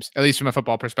 it seems, at least from a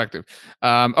football perspective.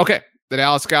 Okay, the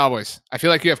Dallas Cowboys. I feel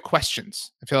like you have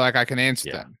questions. I feel like I can answer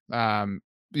them.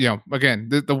 Again,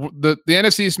 the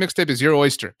NFC East Mixtape is your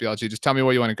oyster, BLG. Just tell me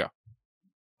where you want to go.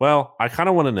 Well, I kind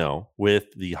of want to know, with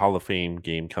the Hall of Fame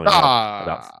game coming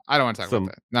up. I don't want to talk about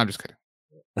that. No, I'm just kidding.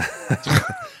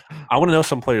 I want to know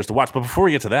some players to watch. But before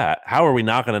we get to that, how are we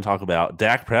not going to talk about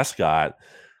Dak Prescott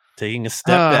taking a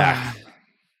step back?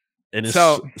 And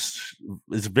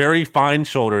it's very fine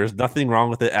shoulders. Nothing wrong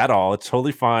with it at all. It's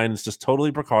totally fine. It's just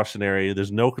totally precautionary.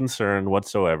 There's no concern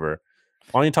whatsoever.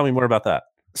 Why don't you tell me more about that?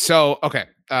 So, okay.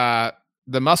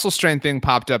 The muscle strain thing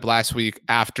popped up last week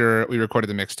after we recorded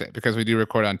the mixtape, because we do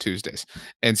record on Tuesdays.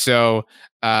 And so,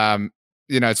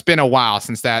 it's been a while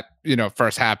since that,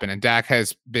 first happened. And Dak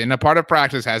has been a part of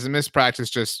practice, hasn't missed practice,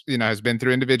 just, has been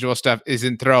through individual stuff,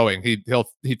 isn't throwing.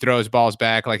 He throws balls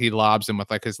back, he lobs them with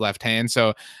his left hand.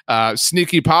 So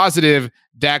sneaky positive,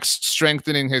 Dak's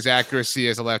strengthening his accuracy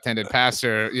as a left-handed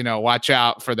passer. Watch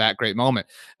out for that great moment.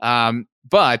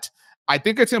 But I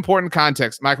think it's important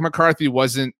context. Mike McCarthy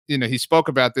wasn't, he spoke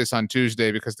about this on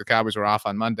Tuesday because the Cowboys were off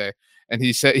on Monday. And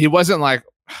he said, he wasn't like,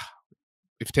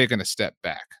 we've taken a step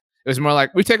back. It was more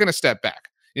like, we've taken a step back,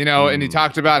 and he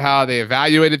talked about how they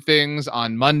evaluated things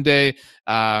on Monday,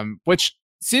 which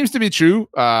seems to be true.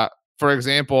 For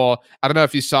example, I don't know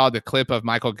if you saw the clip of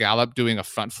Michael Gallup doing a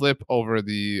front flip over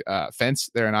the fence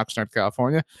there in Oxnard,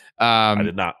 California. I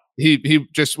did not. He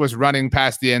just was running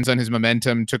past the end zone. His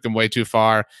momentum took him way too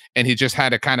far, and he just had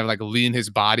to kind of lean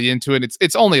his body into it.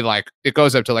 It's only it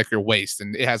goes up to your waist,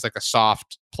 and it has a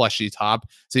soft, plushy top.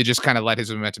 So he just kind of let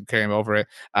his momentum carry him over it.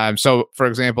 So for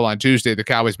example, on Tuesday, the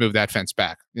Cowboys moved that fence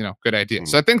back. Good idea.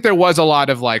 So I think there was a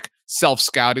lot of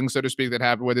self-scouting, so to speak, that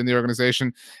happened within the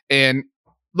organization. And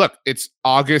look, it's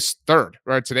August 3rd,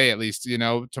 right? Today, at least,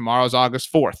 tomorrow's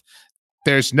August 4th.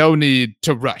 There's no need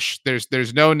to rush. There's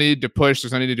no need to push.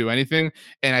 There's no need to do anything.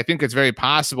 And I think it's very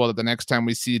possible that the next time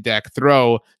we see Dak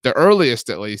throw, the earliest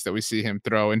at least that we see him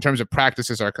throw in terms of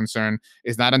practices are concerned,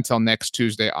 is not until next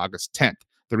Tuesday, August 10th.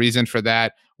 The reason for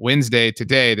that, Wednesday,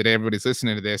 today, the day everybody's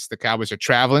listening to this, the Cowboys are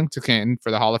traveling to Canton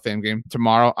for the Hall of Fame game.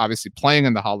 Tomorrow, obviously playing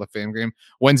in the Hall of Fame game.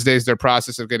 Wednesday is their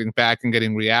process of getting back and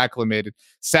getting reacclimated.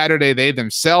 Saturday, they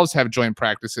themselves have joint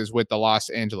practices with the Los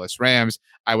Angeles Rams.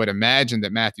 I would imagine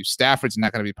that Matthew Stafford's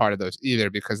not going to be part of those either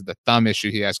because of the thumb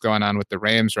issue he has going on with the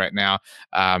Rams right now.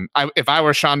 If I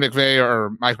were Sean McVay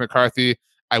or Mike McCarthy,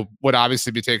 I would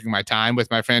obviously be taking my time with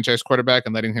my franchise quarterback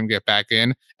and letting him get back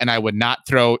in. And I would not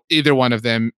throw either one of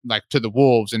them like to the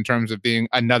wolves in terms of being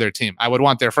another team. I would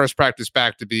want their first practice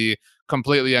back to be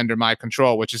completely under my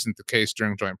control, which isn't the case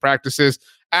during joint practices.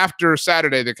 After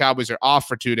Saturday, the Cowboys are off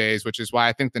for 2 days, which is why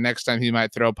I think the next time he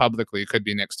might throw publicly could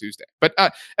be next Tuesday. But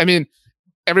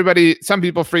some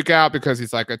people freak out because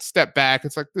he's like a step back.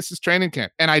 It's like, this is training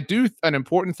camp. And I do an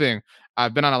important thing.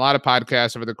 I've been on a lot of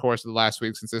podcasts over the course of the last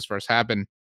week since this first happened.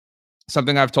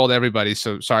 Something I've told everybody,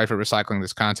 so sorry for recycling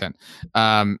this content.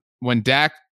 When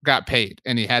Dak got paid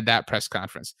and he had that press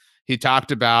conference, he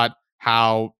talked about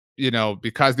how,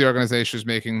 because the organization is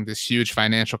making this huge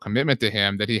financial commitment to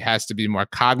him, that he has to be more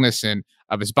cognizant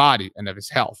of his body and of his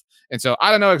health. And so I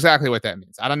don't know exactly what that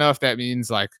means. I don't know if that means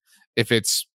like if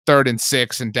it's 3rd and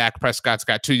 6 and Dak Prescott's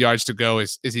got 2 yards to go,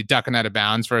 is he ducking out of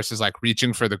bounds versus like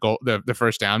reaching for the goal, the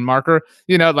first down marker,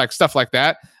 like stuff like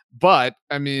that. But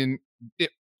I mean,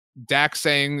 Dak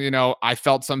saying, I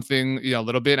felt something, a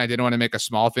little bit, and I didn't want to make a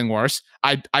small thing worse.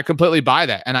 I completely buy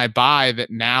that. And I buy that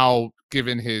now,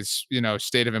 given his,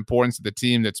 state of importance to the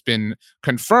team that's been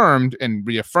confirmed and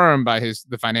reaffirmed by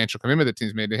the financial commitment the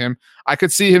team's made to him, I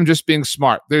could see him just being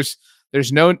smart. Here's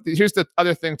the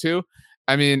other thing too.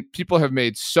 I mean, people have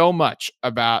made so much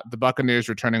about the Buccaneers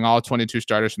returning all 22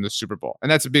 starters from the Super Bowl,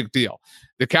 and that's a big deal.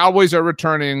 The Cowboys are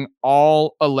returning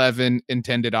all 11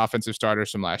 intended offensive starters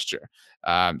from last year.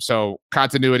 So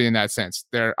continuity in that sense.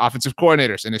 Their offensive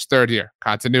coordinators in his 3rd year,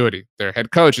 continuity. Their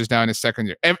head coach is now in his 2nd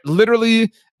year.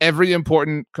 Literally every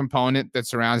important component that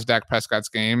surrounds Dak Prescott's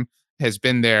game has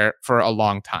been there for a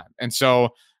long time. And so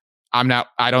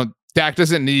Dak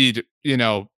doesn't need,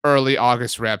 early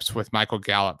August reps with Michael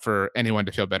Gallup for anyone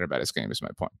to feel better about his game, is my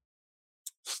point.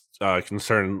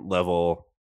 Concern level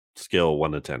skill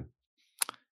 1 to 10.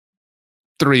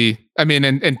 3. I mean,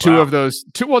 and two of those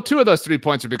 3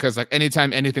 points are because like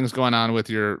anytime anything's going on with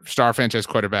your star franchise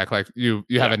quarterback, like you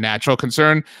have a natural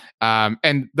concern. I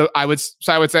would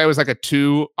say it was like a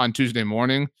 2 on Tuesday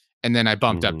morning. And then I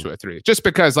bumped up to a 3 just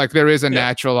because like there is a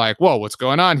natural like, whoa, what's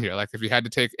going on here? Like if you had to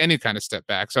take any kind of step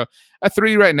back. So a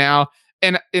 3 right now.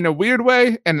 And in a weird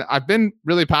way, and I've been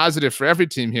really positive for every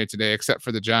team here today, except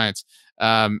for the Giants.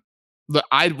 Am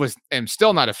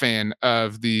still not a fan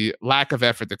of the lack of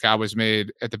effort the Cowboys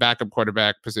made at the backup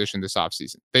quarterback position this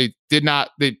offseason. They did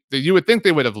not. You would think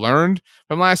they would have learned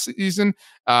from last season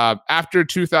after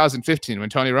 2015 when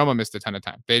Tony Romo missed a ton of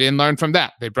time. They didn't learn from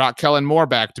that. They brought Kellen Moore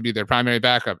back to be their primary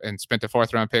backup and spent a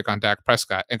 4th-round pick on Dak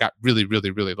Prescott and got really,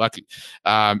 really, really lucky.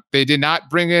 They did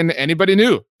not bring in anybody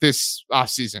new this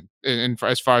offseason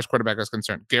as far as quarterback is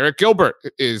concerned. Garrett Gilbert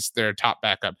is their top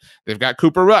backup. They've got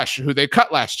Cooper Rush, who they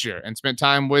cut last year and spent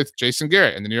time with Jason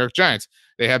Garrett and the New York Giants.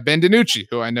 They have Ben DiNucci,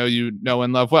 who I know you know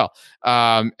and love well.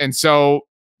 And so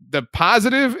the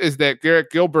positive is that Garrett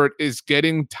Gilbert is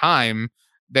getting time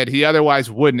that he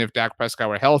otherwise wouldn't if Dak Prescott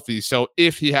were healthy. So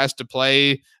if he has to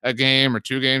play a game or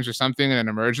 2 games or something in an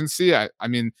emergency, I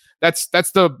mean, that's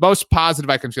the most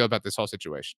positive I can feel about this whole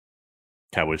situation.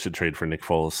 Cowboys should trade for Nick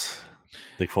Foles.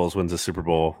 Nick Foles wins a Super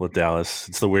Bowl with Dallas.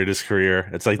 It's the weirdest career.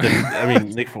 It's like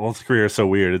Nick Foles' career is so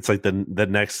weird. It's like the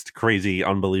next crazy,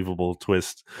 unbelievable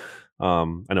twist. I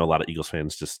know a lot of Eagles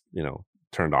fans just,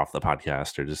 turned off the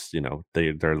podcast or just,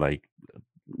 they're like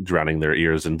drowning their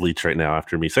ears in bleach right now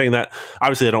after me saying that.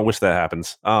 Obviously, I don't wish that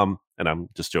happens. And I'm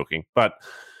just joking. But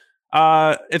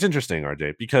it's interesting,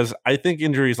 RJ, because I think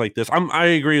injuries like this, I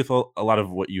agree with a lot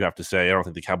of what you have to say. I don't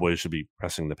think the Cowboys should be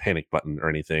pressing the panic button or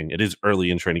anything. It is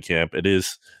early in training camp. It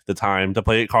is the time to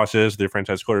play it cautious, their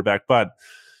franchise quarterback. But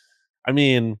I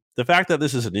mean, the fact that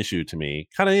this is an issue to me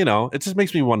kind of, it just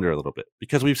makes me wonder a little bit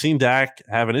because we've seen Dak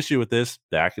have an issue with this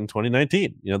back in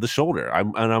 2019, the shoulder.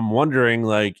 I'm wondering,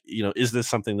 like, is this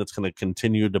something that's going to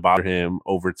continue to bother him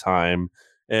over time?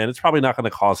 And it's probably not going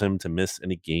to cause him to miss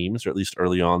any games, or at least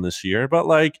early on this year. But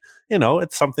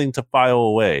it's something to file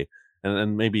away.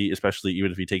 And maybe, especially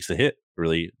even if he takes a hit,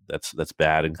 really, that's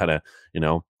bad and kind of,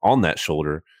 on that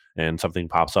shoulder and something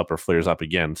pops up or flares up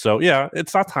again. So, yeah,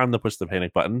 it's not time to push the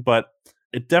panic button, but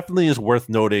it definitely is worth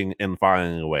noting and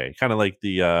filing away. Kind of like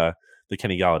the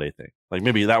Kenny Galladay thing. Like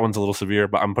maybe that one's a little severe,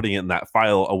 but I'm putting it in that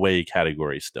file away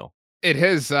category still. It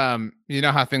has,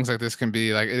 how things like this can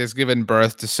be. Like it has given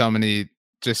birth to so many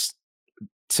just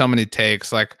so many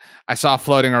takes. Like I saw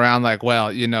floating around like,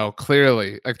 well,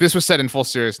 clearly, like this was said in full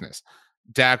seriousness.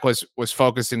 Dak was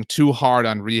focusing too hard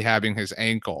on rehabbing his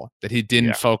ankle that he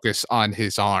didn't focus on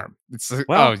his arm. It's like,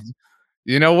 oh,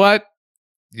 you know what?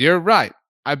 You're right.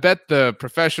 I bet the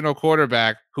professional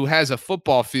quarterback who has a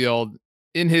football field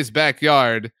in his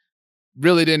backyard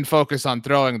really didn't focus on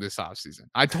throwing this offseason.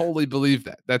 I totally believe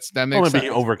that. That makes sense. Maybe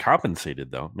he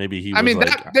overcompensated though. Maybe he.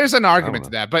 There's an argument to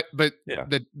that, but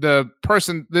the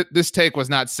person this take was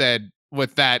not said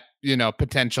with that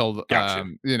potential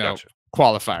Gotcha.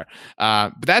 qualifier.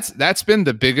 But that's been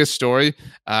the biggest story.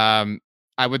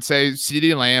 I would say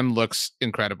CeeDee Lamb looks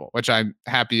incredible, which I'm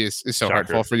happy is so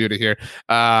hurtful for you to hear.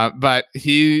 But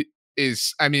he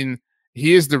is. I mean,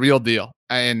 he is the real deal.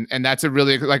 And that's a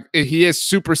really he has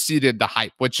superseded the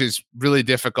hype, which is really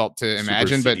difficult to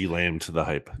imagine. But CeeDee Lamb to the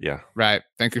hype, yeah, right.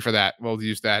 Thank you for that. We'll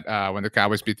use that when the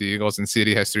Cowboys beat the Eagles and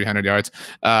CeeDee has 300 yards.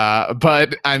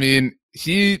 But I mean,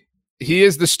 he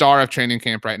is the star of training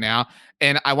camp right now.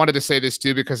 And I wanted to say this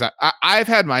too because I've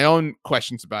had my own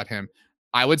questions about him.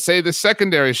 I would say the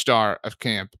secondary star of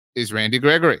camp is Randy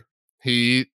Gregory.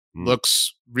 He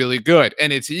looks really good,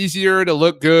 and it's easier to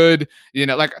look good.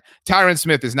 Like Tyron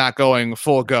Smith is not going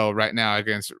full go right now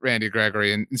against Randy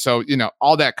Gregory, and so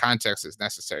all that context is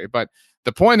necessary. But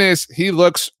the point is, he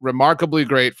looks remarkably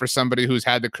great for somebody who's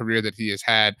had the career that he has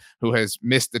had, who has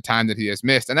missed the time that he has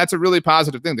missed, and that's a really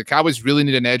positive thing. The Cowboys really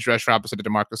need an edge rusher opposite of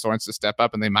DeMarcus Lawrence to step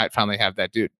up, and they might finally have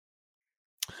that dude.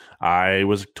 I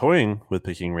was toying with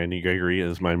picking Randy Gregory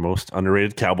as my most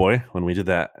underrated Cowboy when we did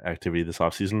that activity this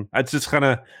offseason. It's just kind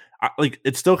of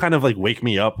it's still kind of like wake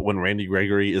me up when Randy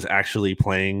Gregory is actually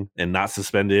playing and not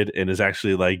suspended and is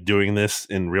actually like doing this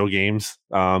in real games.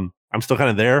 I'm still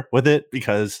kind of there with it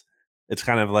because it's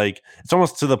kind of like it's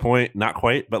almost to the point, not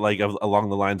quite, but like along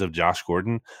the lines of Josh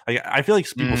Gordon. I feel like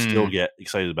people still get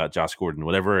excited about Josh Gordon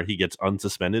whenever he gets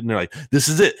unsuspended, and they're like, "This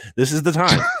is it, this is the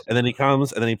time." And then he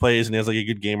comes, and then he plays, and he has like a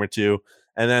good game or two,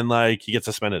 and then like he gets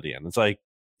suspended again. It's like,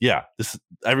 yeah,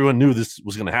 everyone knew this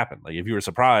was going to happen. Like if you were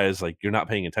surprised, like you're not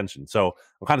paying attention. So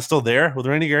I'm kind of still there with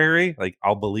Randy Gregory. Like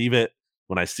I'll believe it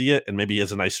when I see it, and maybe he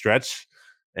has a nice stretch.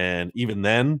 And even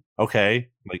then, okay,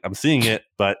 like I'm seeing it,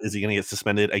 but is he going to get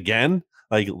suspended again,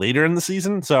 like later in the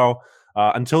season? So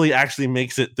until he actually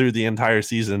makes it through the entire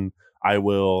season, I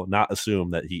will not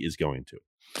assume that he is going to.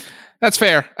 That's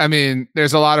fair. I mean,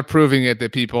 there's a lot of proving it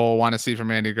that people want to see from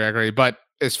Randy Gregory, but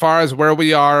as far as where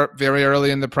we are very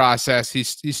early in the process,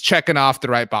 he's checking off the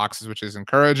right boxes, which is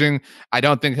encouraging. I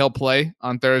don't think he'll play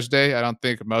on Thursday. I don't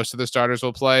think most of the starters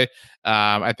will play.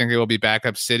 I think it will be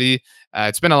backup city.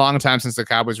 It's been a long time since the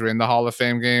Cowboys were in the Hall of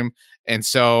Fame game. And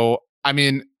so, I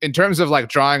mean, in terms of like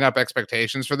drawing up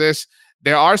expectations for this,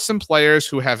 there are some players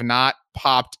who have not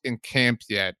popped in camp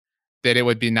yet that it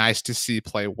would be nice to see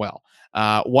play well.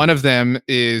 One of them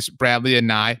is Bradley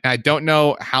Anae. I don't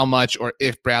know how much or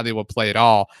if Bradley will play at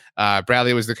all.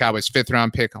 Bradley was the Cowboys'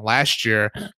 5th-round pick last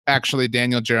year. Actually,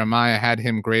 Daniel Jeremiah had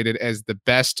him graded as the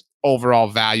best overall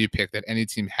value pick that any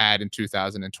team had in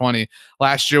 2020.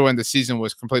 Last year, when the season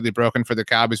was completely broken for the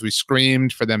Cowboys, we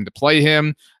screamed for them to play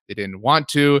him. They didn't want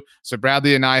to. So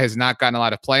Bradley Anae has not gotten a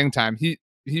lot of playing time. He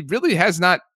really has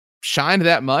not shined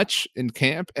that much in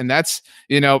camp, and that's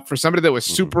for somebody that was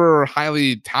super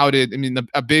highly touted. I mean,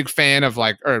 a big fan of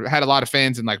or had a lot of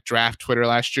fans in like draft Twitter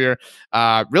last year.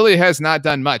 Really has not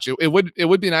done much. It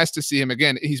would be nice to see him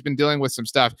again. He's been dealing with some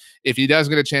stuff. If he does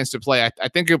get a chance to play, I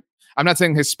think I'm not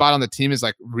saying his spot on the team is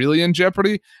like really in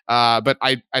jeopardy, but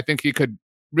I think he could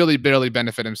really barely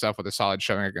benefit himself with a solid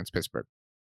showing against Pittsburgh.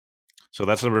 So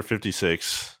that's number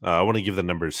 56. I want to give the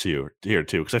numbers here too,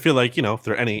 because I feel like, if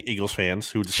there are any Eagles fans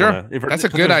who just that's a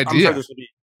good idea.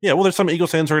 There's some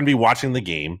Eagles fans who are going to be watching the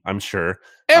game, I'm sure.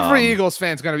 Every Eagles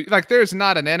fan's going to be there's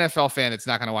not an NFL fan that's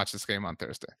not going to watch this game on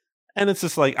Thursday. And it's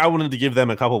just like, I wanted to give them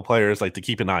a couple players to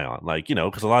keep an eye on,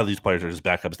 because a lot of these players are just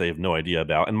backups they have no idea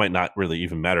about and might not really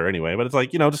even matter anyway. But it's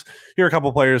just here are a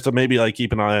couple players to maybe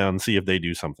keep an eye on, see if they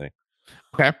do something.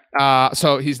 Okay.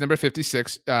 So he's number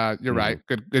 56. You're right.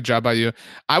 Good job by you.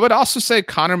 I would also say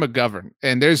Connor McGovern.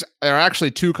 And there are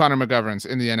actually 2 Connor McGoverns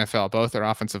in the NFL. Both are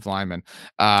offensive linemen.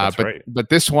 Right. But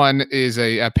this one is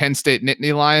a Penn State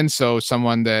Nittany Lion. So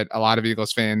someone that a lot of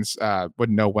Eagles fans would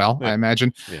know well, I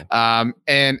imagine. Yeah.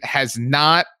 And has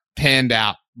not panned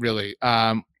out really.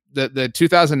 The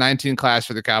 2019 class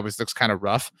for the Cowboys looks kind of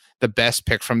rough. The best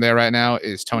pick from there right now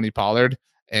is Tony Pollard.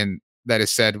 And that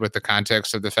is said with the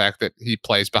context of the fact that he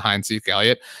plays behind Zeke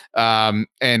Elliott. And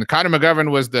Connor McGovern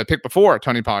was the pick before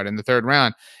Tony Pollard in the 3rd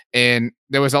round. And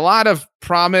there was a lot of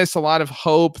promise, a lot of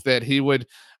hope that he would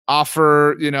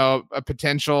offer, a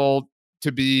potential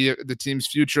to be the team's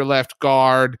future left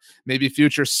guard, maybe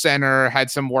future center,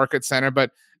 had some work at center,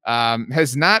 but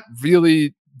has not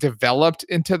really developed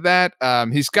into that.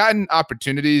 He's gotten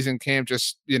opportunities in camp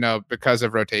just, because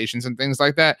of rotations and things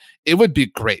like that. It would be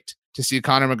great to see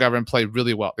Connor McGovern play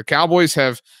really well. The Cowboys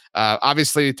have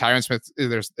obviously Tyron Smith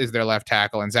is their left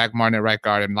tackle, and Zach Martin at right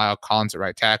guard, and Lyle Collins at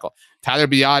right tackle. Tyler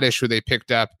Biadasz, who they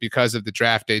picked up because of the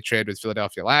draft day trade with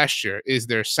Philadelphia last year, is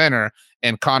their center,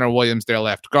 and Connor Williams their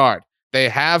left guard. They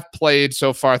have played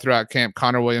so far throughout camp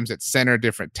Connor Williams at center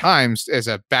different times as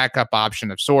a backup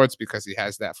option of sorts because he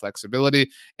has that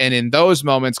flexibility. And in those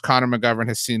moments, Connor McGovern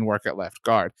has seen work at left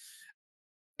guard.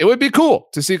 It would be cool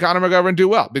to see Connor McGovern do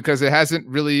well because he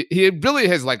really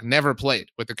has never played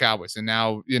with the Cowboys, and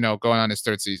now, going on his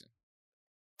third season.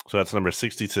 So that's number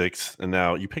 66. And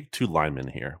now you picked 2 linemen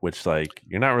here, which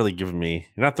you're not really you're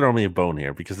not throwing me a bone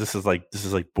here because this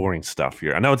is boring stuff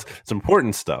here. I know it's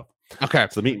important stuff. Okay.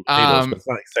 So the meat and potatoes, but it's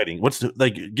not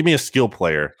exciting. Give me a skill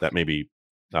player that maybe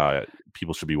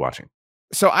people should be watching.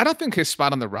 So I don't think his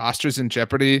spot on the roster is in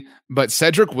jeopardy, but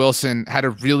Cedric Wilson had a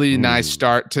really nice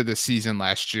start to the season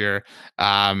last year.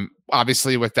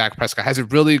 Obviously with Dak Prescott, has a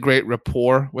really great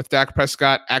rapport with Dak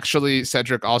Prescott. Actually,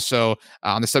 Cedric also,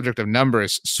 on the subject of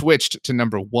numbers, switched to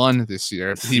number 1 this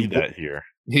year.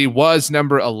 He was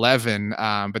number 11,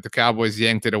 but the Cowboys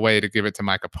yanked it away to give it to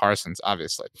Micah Parsons,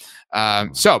 obviously.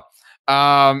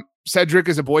 Cedric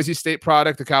is a Boise State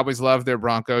product. The Cowboys love their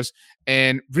Broncos,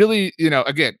 and really,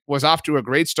 again, was off to a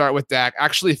great start with Dak.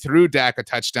 Actually threw Dak a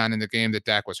touchdown in the game that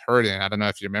Dak was hurt in. I don't know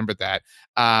if you remember that.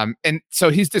 And so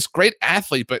he's this great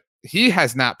athlete, but he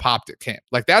has not popped at camp.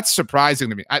 That's surprising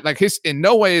to me. In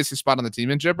no way is his spot on the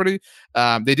team in jeopardy.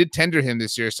 They did tender him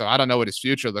this year, so I don't know what his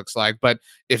future looks like. But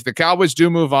if the Cowboys do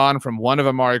move on from one of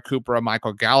Amari Cooper or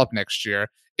Michael Gallup next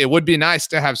year, it would be nice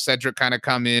to have Cedric kind of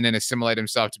come in and assimilate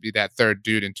himself to be that third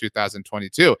dude in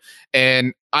 2022.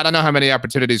 And I don't know how many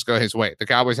opportunities go his way. The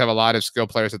Cowboys have a lot of skill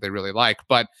players that they really like,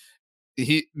 but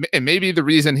maybe the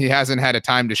reason he hasn't had a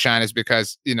time to shine is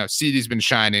because, CeeDee's been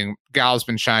shining, Gal's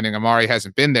been shining, Amari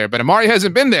hasn't been there, but Amari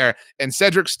hasn't been there, and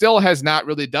Cedric still has not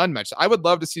really done much. So I would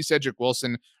love to see Cedric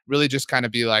Wilson really just kind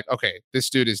of be like, okay, this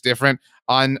dude is different.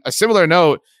 On a similar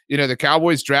note, the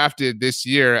Cowboys drafted this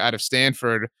year out of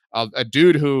Stanford a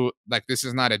dude who, this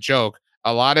is not a joke,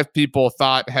 a lot of people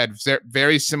thought had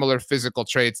very similar physical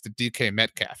traits to DK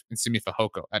Metcalf and Simi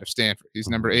Fehoko out of Stanford. He's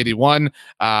number 81,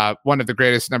 one of the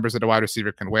greatest numbers that a wide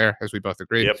receiver can wear, as we both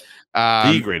agree. Yep.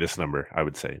 The greatest number, I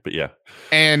would say, but yeah.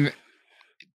 And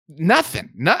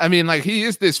he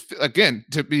is this, again,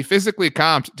 to be physically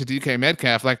comped to DK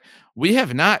Metcalf, we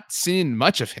have not seen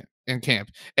much of him in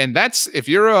camp. And that's, if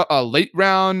you're a late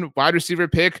round wide receiver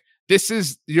pick, this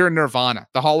is your nirvana,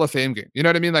 the Hall of Fame game. You know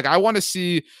what I mean? I want to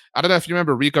see, I don't know if you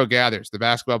remember Rico Gathers, the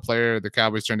basketball player the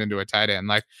Cowboys turned into a tight end.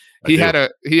 He had a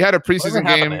preseason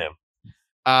game.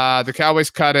 The Cowboys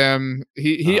cut him.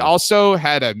 He also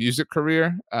had a music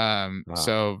career.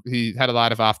 So he had a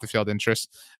lot of off the field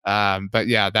interest. But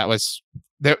yeah, that was,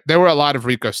 there were a lot of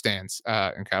Rico stands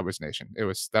in Cowboys Nation.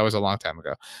 That was a long time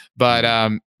ago. But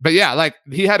yeah,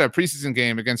 he had a preseason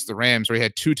game against the Rams where he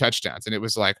had 2 touchdowns, and it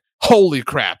was holy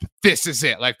crap, this is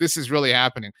it. This is really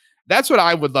happening. That's what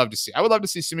I would love to see. I would love to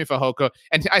see Simi Fehoko.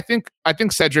 And I think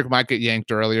Cedric might get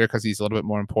yanked earlier because he's a little bit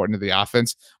more important to the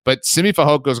offense. But Simi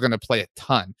Fehoko is going to play a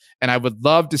ton. And I would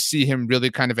love to see him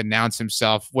really kind of announce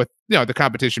himself with, the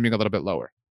competition being a little bit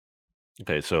lower.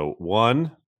 Okay, so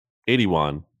 1,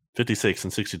 81, 56,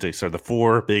 and 66 are the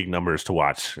 4 big numbers to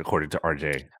watch, according to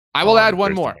RJ. I will add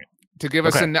one more to give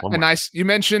us a nice, you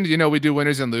mentioned, we do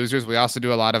winners and losers. We also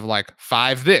do a lot of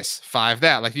 5 this, 5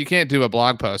 that. You can't do a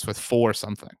blog post with 4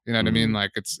 something. You know what I mean?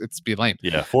 It's be lame.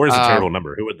 Yeah, 4 is a terrible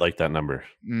number. Who would like that number?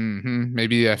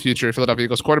 Maybe a future Philadelphia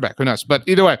Eagles quarterback. Who knows? But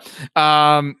either way,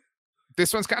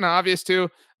 this one's kind of obvious too,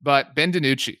 but Ben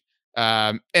DiNucci.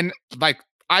 And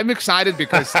I'm excited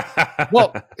because,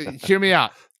 well, hear me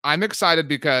out. I'm excited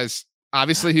because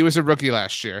obviously he was a rookie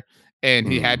last year.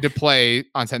 And he had to play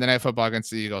on Sunday Night Football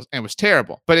against the Eagles and was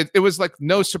terrible. But it was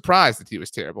no surprise that he was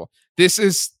terrible. This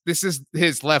is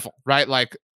his level, right?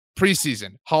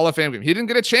 Preseason Hall of Fame game. He didn't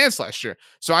get a chance last year.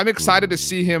 So I'm excited to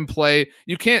see him play.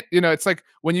 You can't, it's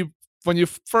when you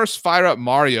first fire up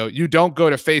Mario, you don't go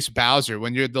to face Bowser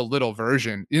when you're the little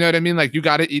version. You know what I mean? You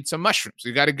got to eat some mushrooms.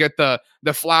 You got to get the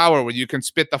flower where you can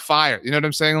spit the fire. You know what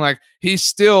I'm saying? He's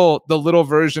still the little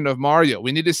version of Mario.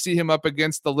 We need to see him up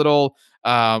against the little,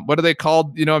 what are they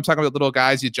called? I'm talking about little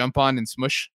guys you jump on and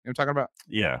smush. You know what I'm talking about?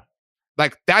 Yeah.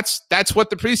 That's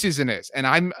what the preseason is. And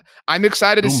I'm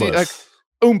excited to see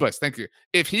Oombas, thank you.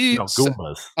 If he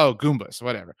Goombas. Goombas,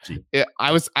 whatever.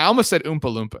 I almost said Oompa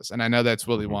Loompas, and I know that's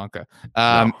Willy Wonka.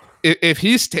 If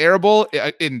he's terrible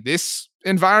in this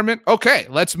environment, okay,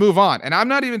 let's move on. And I'm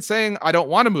not even saying I don't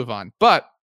want to move on, but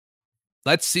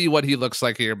let's see what he looks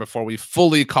like here before we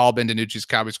fully call Ben DiNucci's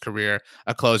Cowboys career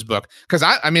a closed book. Because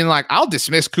I mean, like, I'll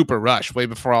dismiss Cooper Rush way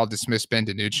before I'll dismiss Ben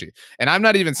DiNucci. And I'm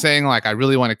not even saying like I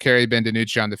really want to carry Ben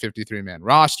DiNucci on the 53-man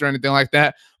roster or anything like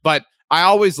that. But I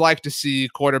always like to see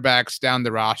quarterbacks down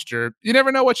the roster. You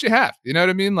never know what you have. You know what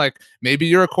I mean? Like, maybe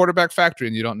you're a quarterback factory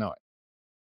and you don't know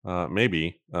it.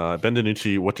 Maybe. Ben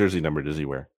DiNucci, what jersey number does he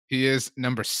wear? He is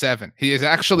number 7. He is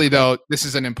actually, though, this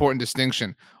is an important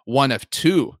distinction, one of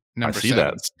 2 number 7s.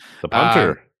 That. The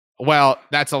punter. Well,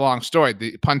 that's a long story.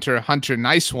 The punter, Hunter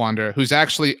Nicewander, who's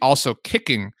actually also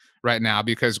kicking right now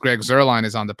because Greg Zuerlein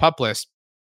is on the PUP list.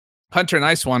 Hunter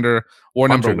Nicewander wore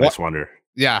number 1.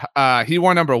 Yeah, he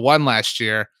wore number 1 last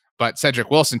year, but Cedric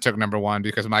Wilson took number 1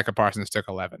 because Micah Parsons took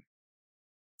 11.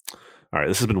 All right,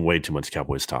 this has been way too much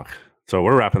Cowboys talk. So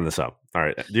we're wrapping this up. All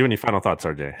right, do you have any final thoughts,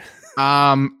 RJ?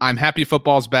 I'm happy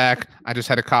football's back. I just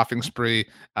had a coughing spree.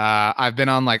 I've been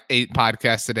on like 8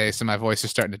 podcasts today, so my voice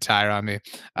is starting to tire on me.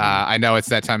 I know it's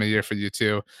that time of year for you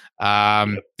too.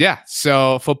 Yeah,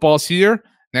 so football's here.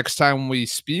 Next time we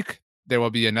speak, there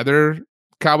will be another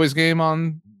Cowboys game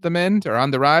on the mend or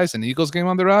on the rise, and Eagles game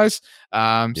on the rise.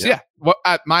 So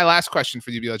my last question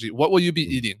for you, BLG, what will you be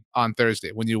eating on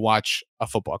Thursday when you watch a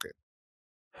football game?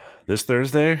 This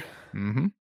Thursday?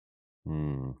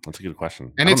 Mm-hmm. That's a good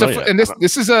question. And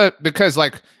this is because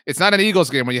like it's not an Eagles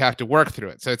game where you have to work through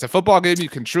it. So it's a football game you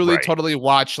can truly totally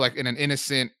watch like in an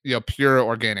innocent, pure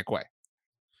organic way.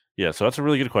 Yeah, so that's a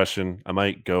really good question. I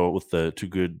might go with the Too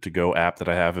Good to Go app that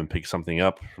I have and pick something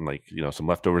up from like, some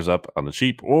leftovers up on the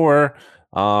cheap, or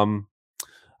I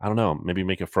don't know, maybe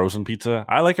make a frozen pizza.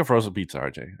 I like a frozen pizza,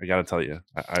 RJ. I got to tell you.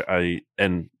 I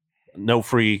and no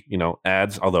free,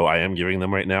 ads, although I am giving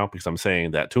them right now because I'm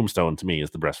saying that Tombstone to me is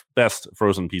the best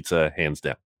frozen pizza hands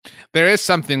down. There is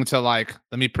something to like,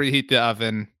 let me preheat the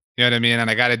oven. You know what I mean? And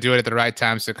I got to do it at the right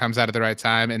time so it comes out at the right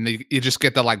time. And you just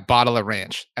get the like bottle of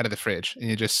ranch out of the fridge and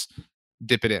you just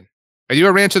dip it in. Are you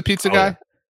a ranch with pizza guy?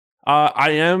 Yeah.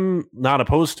 I am not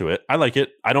opposed to it. I like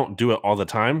it. I don't do it all the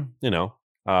time,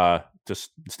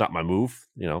 just it's not my move,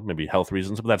 maybe health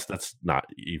reasons, but that's not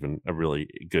even a really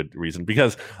good reason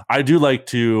because I do like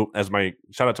to,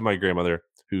 shout out to my grandmother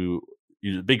who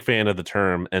is a big fan of the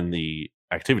term and the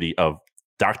activity of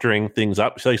doctoring things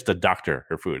up. She likes to doctor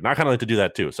her food. And I kind of like to do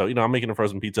that too. So, I'm making a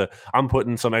frozen pizza. I'm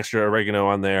putting some extra oregano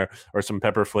on there or some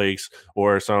pepper flakes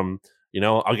or some,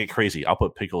 I'll get crazy. I'll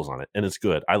put pickles on it and it's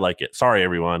good. I like it. Sorry,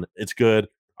 everyone. It's good.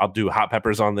 I'll do hot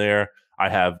peppers on there. I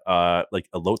have like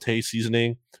elote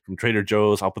seasoning from Trader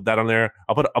Joe's. I'll put that on there.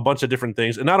 I'll put a bunch of different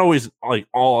things and not always like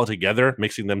all together,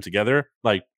 mixing them together.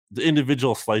 Like the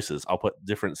individual slices, I'll put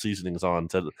different seasonings on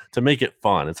to make it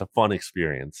fun. It's a fun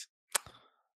experience.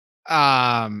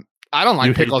 I don't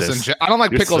like pickles I don't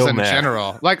like pickles in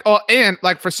general. Like, and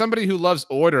like for somebody who loves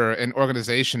order and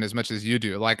organization as much as you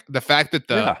do, like the fact that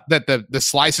the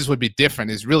slices would be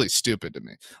different is really stupid to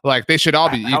me. Like they should all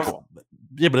be equal.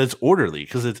 Yeah, but it's orderly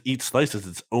because each slice is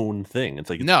its own thing. It's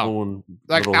like its own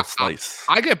little slice.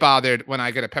 I get bothered when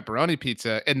I get a pepperoni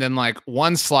pizza and then like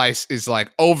one slice is like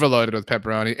overloaded with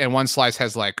pepperoni and one slice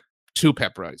has like 2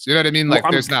 pepperonis. You know what I mean? Like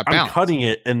there's not balance. I'm cutting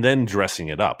it and then dressing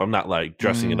it up. I'm not like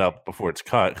dressing it up before it's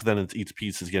cut because then each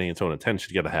piece is getting its own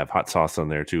attention. You got to have hot sauce on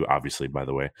there too, obviously, by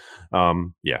the way.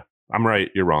 Yeah, I'm right.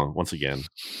 You're wrong. Once again,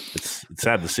 it's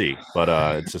sad to see, but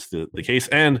it's just the case.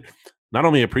 And not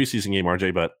only a preseason game,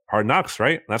 RJ, but Hard Knocks,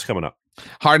 right? That's coming up.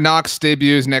 Hard Knocks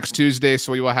debuts next Tuesday,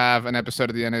 so we will have an episode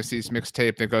of the NFC East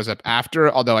Mixtape that goes up after,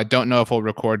 although I don't know if we'll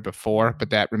record before, but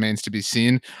that remains to be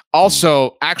seen.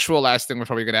 Also, actual last thing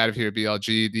before we get out of here,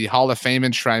 BLG, the Hall of Fame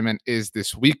enshrinement is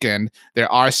this weekend.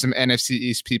 There are some NFC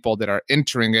East people that are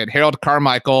entering it. Harold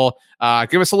Carmichael,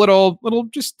 give us a little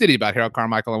just ditty about Harold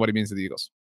Carmichael and what he means to the Eagles.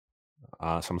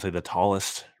 Some say the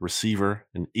tallest receiver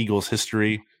in Eagles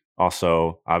history.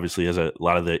 Also, obviously, has a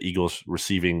lot of the Eagles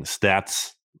receiving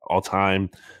stats all time.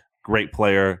 Great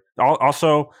player.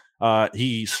 Also,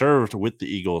 he served with the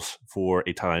Eagles for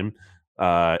a time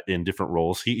in different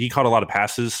roles. He caught a lot of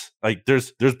passes. Like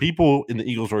there's people in the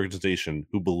Eagles organization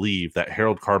who believe that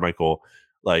Harold Carmichael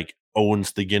like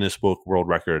owns the Guinness Book World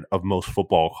Record of most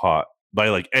football caught by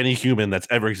like any human that's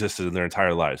ever existed in their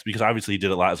entire lives, because obviously he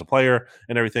did a lot as a player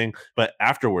and everything. But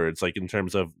afterwards, like in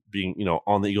terms of being,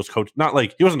 on the Eagles coach, not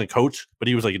like he wasn't a coach, but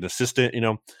he was like an assistant,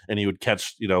 and he would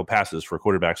catch, passes for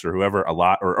quarterbacks or whoever a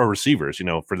lot or receivers,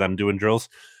 for them doing drills.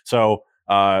 So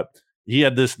he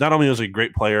had this, not only was he a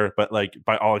great player, but like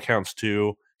by all accounts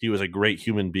too, He was a great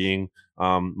human being.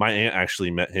 My aunt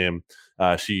actually met him.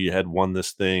 She had won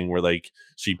this thing where like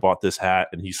she bought this hat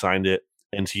and he signed it.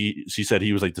 And she said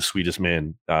he was like the sweetest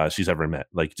man she's ever met.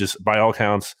 Like just by all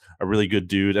counts, a really good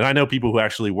dude. And I know people who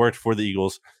actually worked for the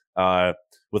Eagles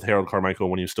with Harold Carmichael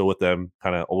when he was still with them,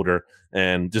 kind of older.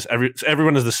 And just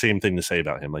everyone has the same thing to say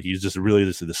about him. Like he's just really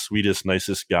the sweetest,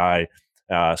 nicest guy.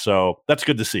 So that's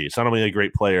good to see. It's not only a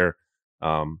great player,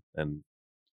 and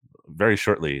very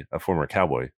shortly a former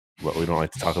Cowboy. Well, we don't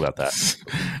like to talk about that.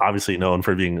 Obviously known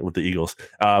for being with the Eagles,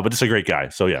 but just a great guy.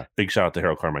 So yeah, big shout out to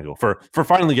Harold Carmichael for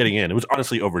finally getting in. It was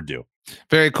honestly overdue.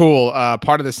 Very cool.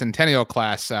 Part of the Centennial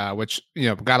class, which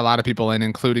got a lot of people in,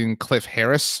 including Cliff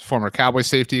Harris, former Cowboy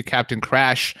safety, Captain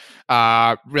Crash,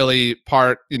 really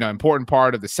important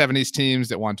part of the 70s teams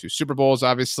that won 2 Super Bowls,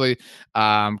 obviously.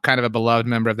 Kind of a beloved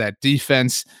member of that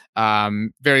defense.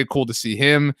 Very cool to see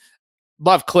him.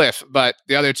 Love Cliff, but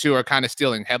the other two are kind of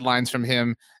stealing headlines from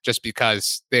him just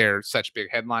because they're such big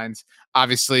headlines.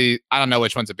 Obviously, I don't know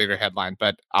which one's a bigger headline,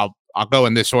 but I'll go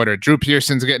in this order. Drew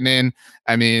Pearson's getting in.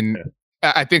 I mean,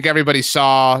 I think everybody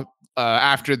saw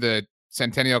after the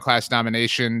Centennial class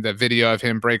nomination, the video of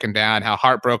him breaking down how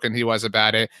heartbroken he was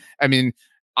about it. I mean,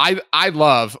 I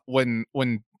love when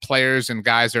players and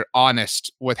guys are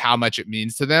honest with how much it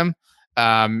means to them.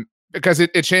 Because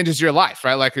it changes your life,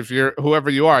 right? Like if you're whoever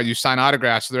you are, you sign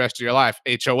autographs for the rest of your life,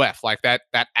 HOF, like that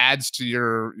adds to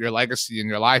your legacy in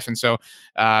your life. And so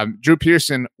Drew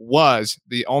Pearson was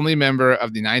the only member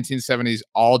of the 1970s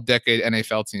all-decade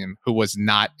NFL team who was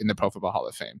not in the Pro Football Hall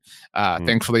of Fame.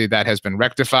 Thankfully, that has been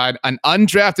rectified. An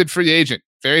undrafted free agent.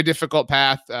 Very difficult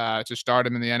path to start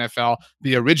him in the NFL.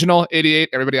 The original 88,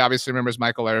 everybody obviously remembers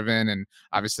Michael Irvin and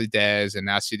obviously Dez and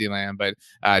now CeeDee Lamb, but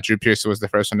Drew Pearson was the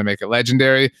first one to make it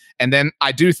legendary. And then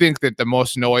I do think that the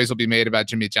most noise will be made about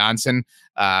Jimmy Johnson.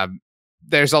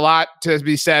 There's a lot to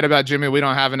be said about Jimmy. We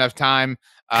don't have enough time,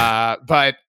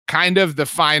 but kind of the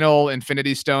final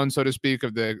infinity stone, so to speak,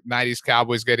 of the 90s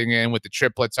Cowboys getting in with the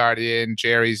triplets already in,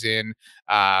 Jerry's in.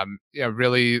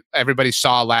 Really, everybody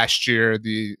saw last year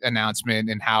the announcement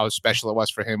and how special it was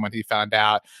for him when he found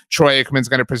out. Troy Aikman's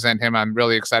going to present him. I'm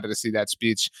really excited to see that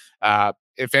speech.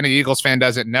 If any Eagles fan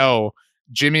doesn't know,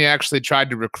 Jimmy actually tried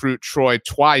to recruit Troy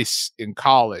twice in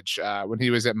college when he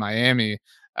was at Miami.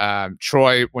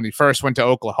 Troy, when he first went to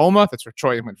Oklahoma, that's where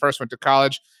Troy first went to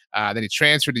college. Then he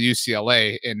transferred to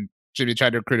UCLA, and Jimmy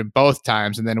tried to recruit him both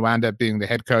times and then wound up being the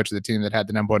head coach of the team that had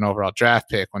the number 1 overall draft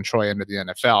pick when Troy entered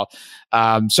the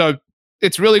NFL. So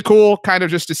it's really cool kind of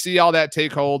just to see all that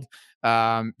take hold.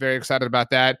 Very excited about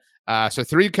that. So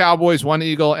 3 Cowboys, 1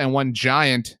 Eagle, and 1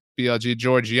 Giant, BLG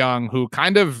George Young, who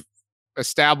kind of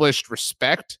established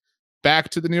respect back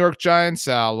to the New York Giants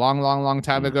long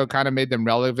time ago, kind of made them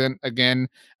relevant again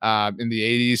in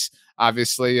the 80s.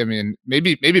 Obviously, I mean,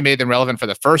 maybe made them relevant for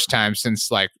the first time since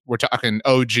like we're talking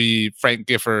OG Frank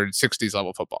Gifford 60s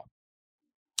level football.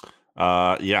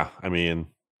 Yeah, I mean,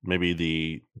 maybe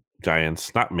the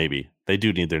Giants, not maybe, they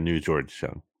do need their new George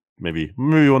Young. Maybe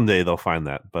one day they'll find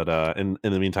that. But in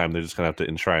the meantime, they're just going to have to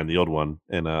enshrine the old one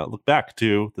and look back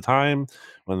to the time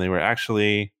when they were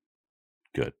actually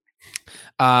good.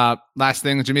 Last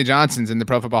thing, Jimmy Johnson's in the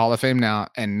Pro Football Hall of Fame now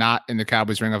and not in the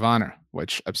Cowboys Ring of Honor,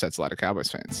 which upsets a lot of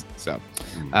Cowboys fans. So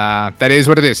that is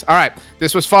what it is. All right,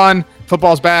 this was fun.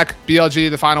 Football's back. BLG,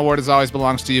 the final word as always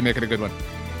belongs to you. Make it a good one.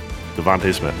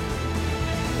 DeVonta Smith.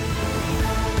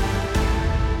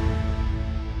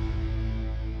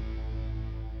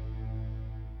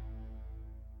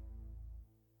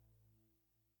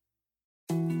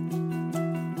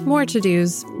 More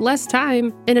to-dos, less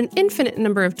time, and an infinite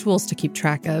number of tools to keep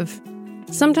track of.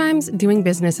 Sometimes doing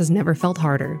business has never felt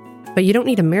harder, but you don't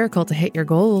need a miracle to hit your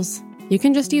goals. You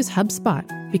can just use HubSpot,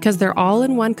 because their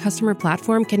all-in-one customer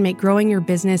platform can make growing your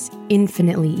business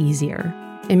infinitely easier.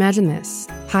 Imagine this: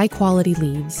 high-quality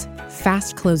leads,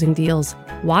 fast closing deals,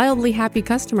 wildly happy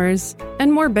customers,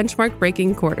 and more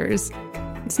benchmark-breaking quarters.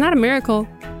 It's not a miracle,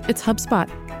 it's HubSpot.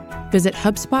 Visit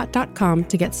HubSpot.com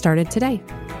to get started today.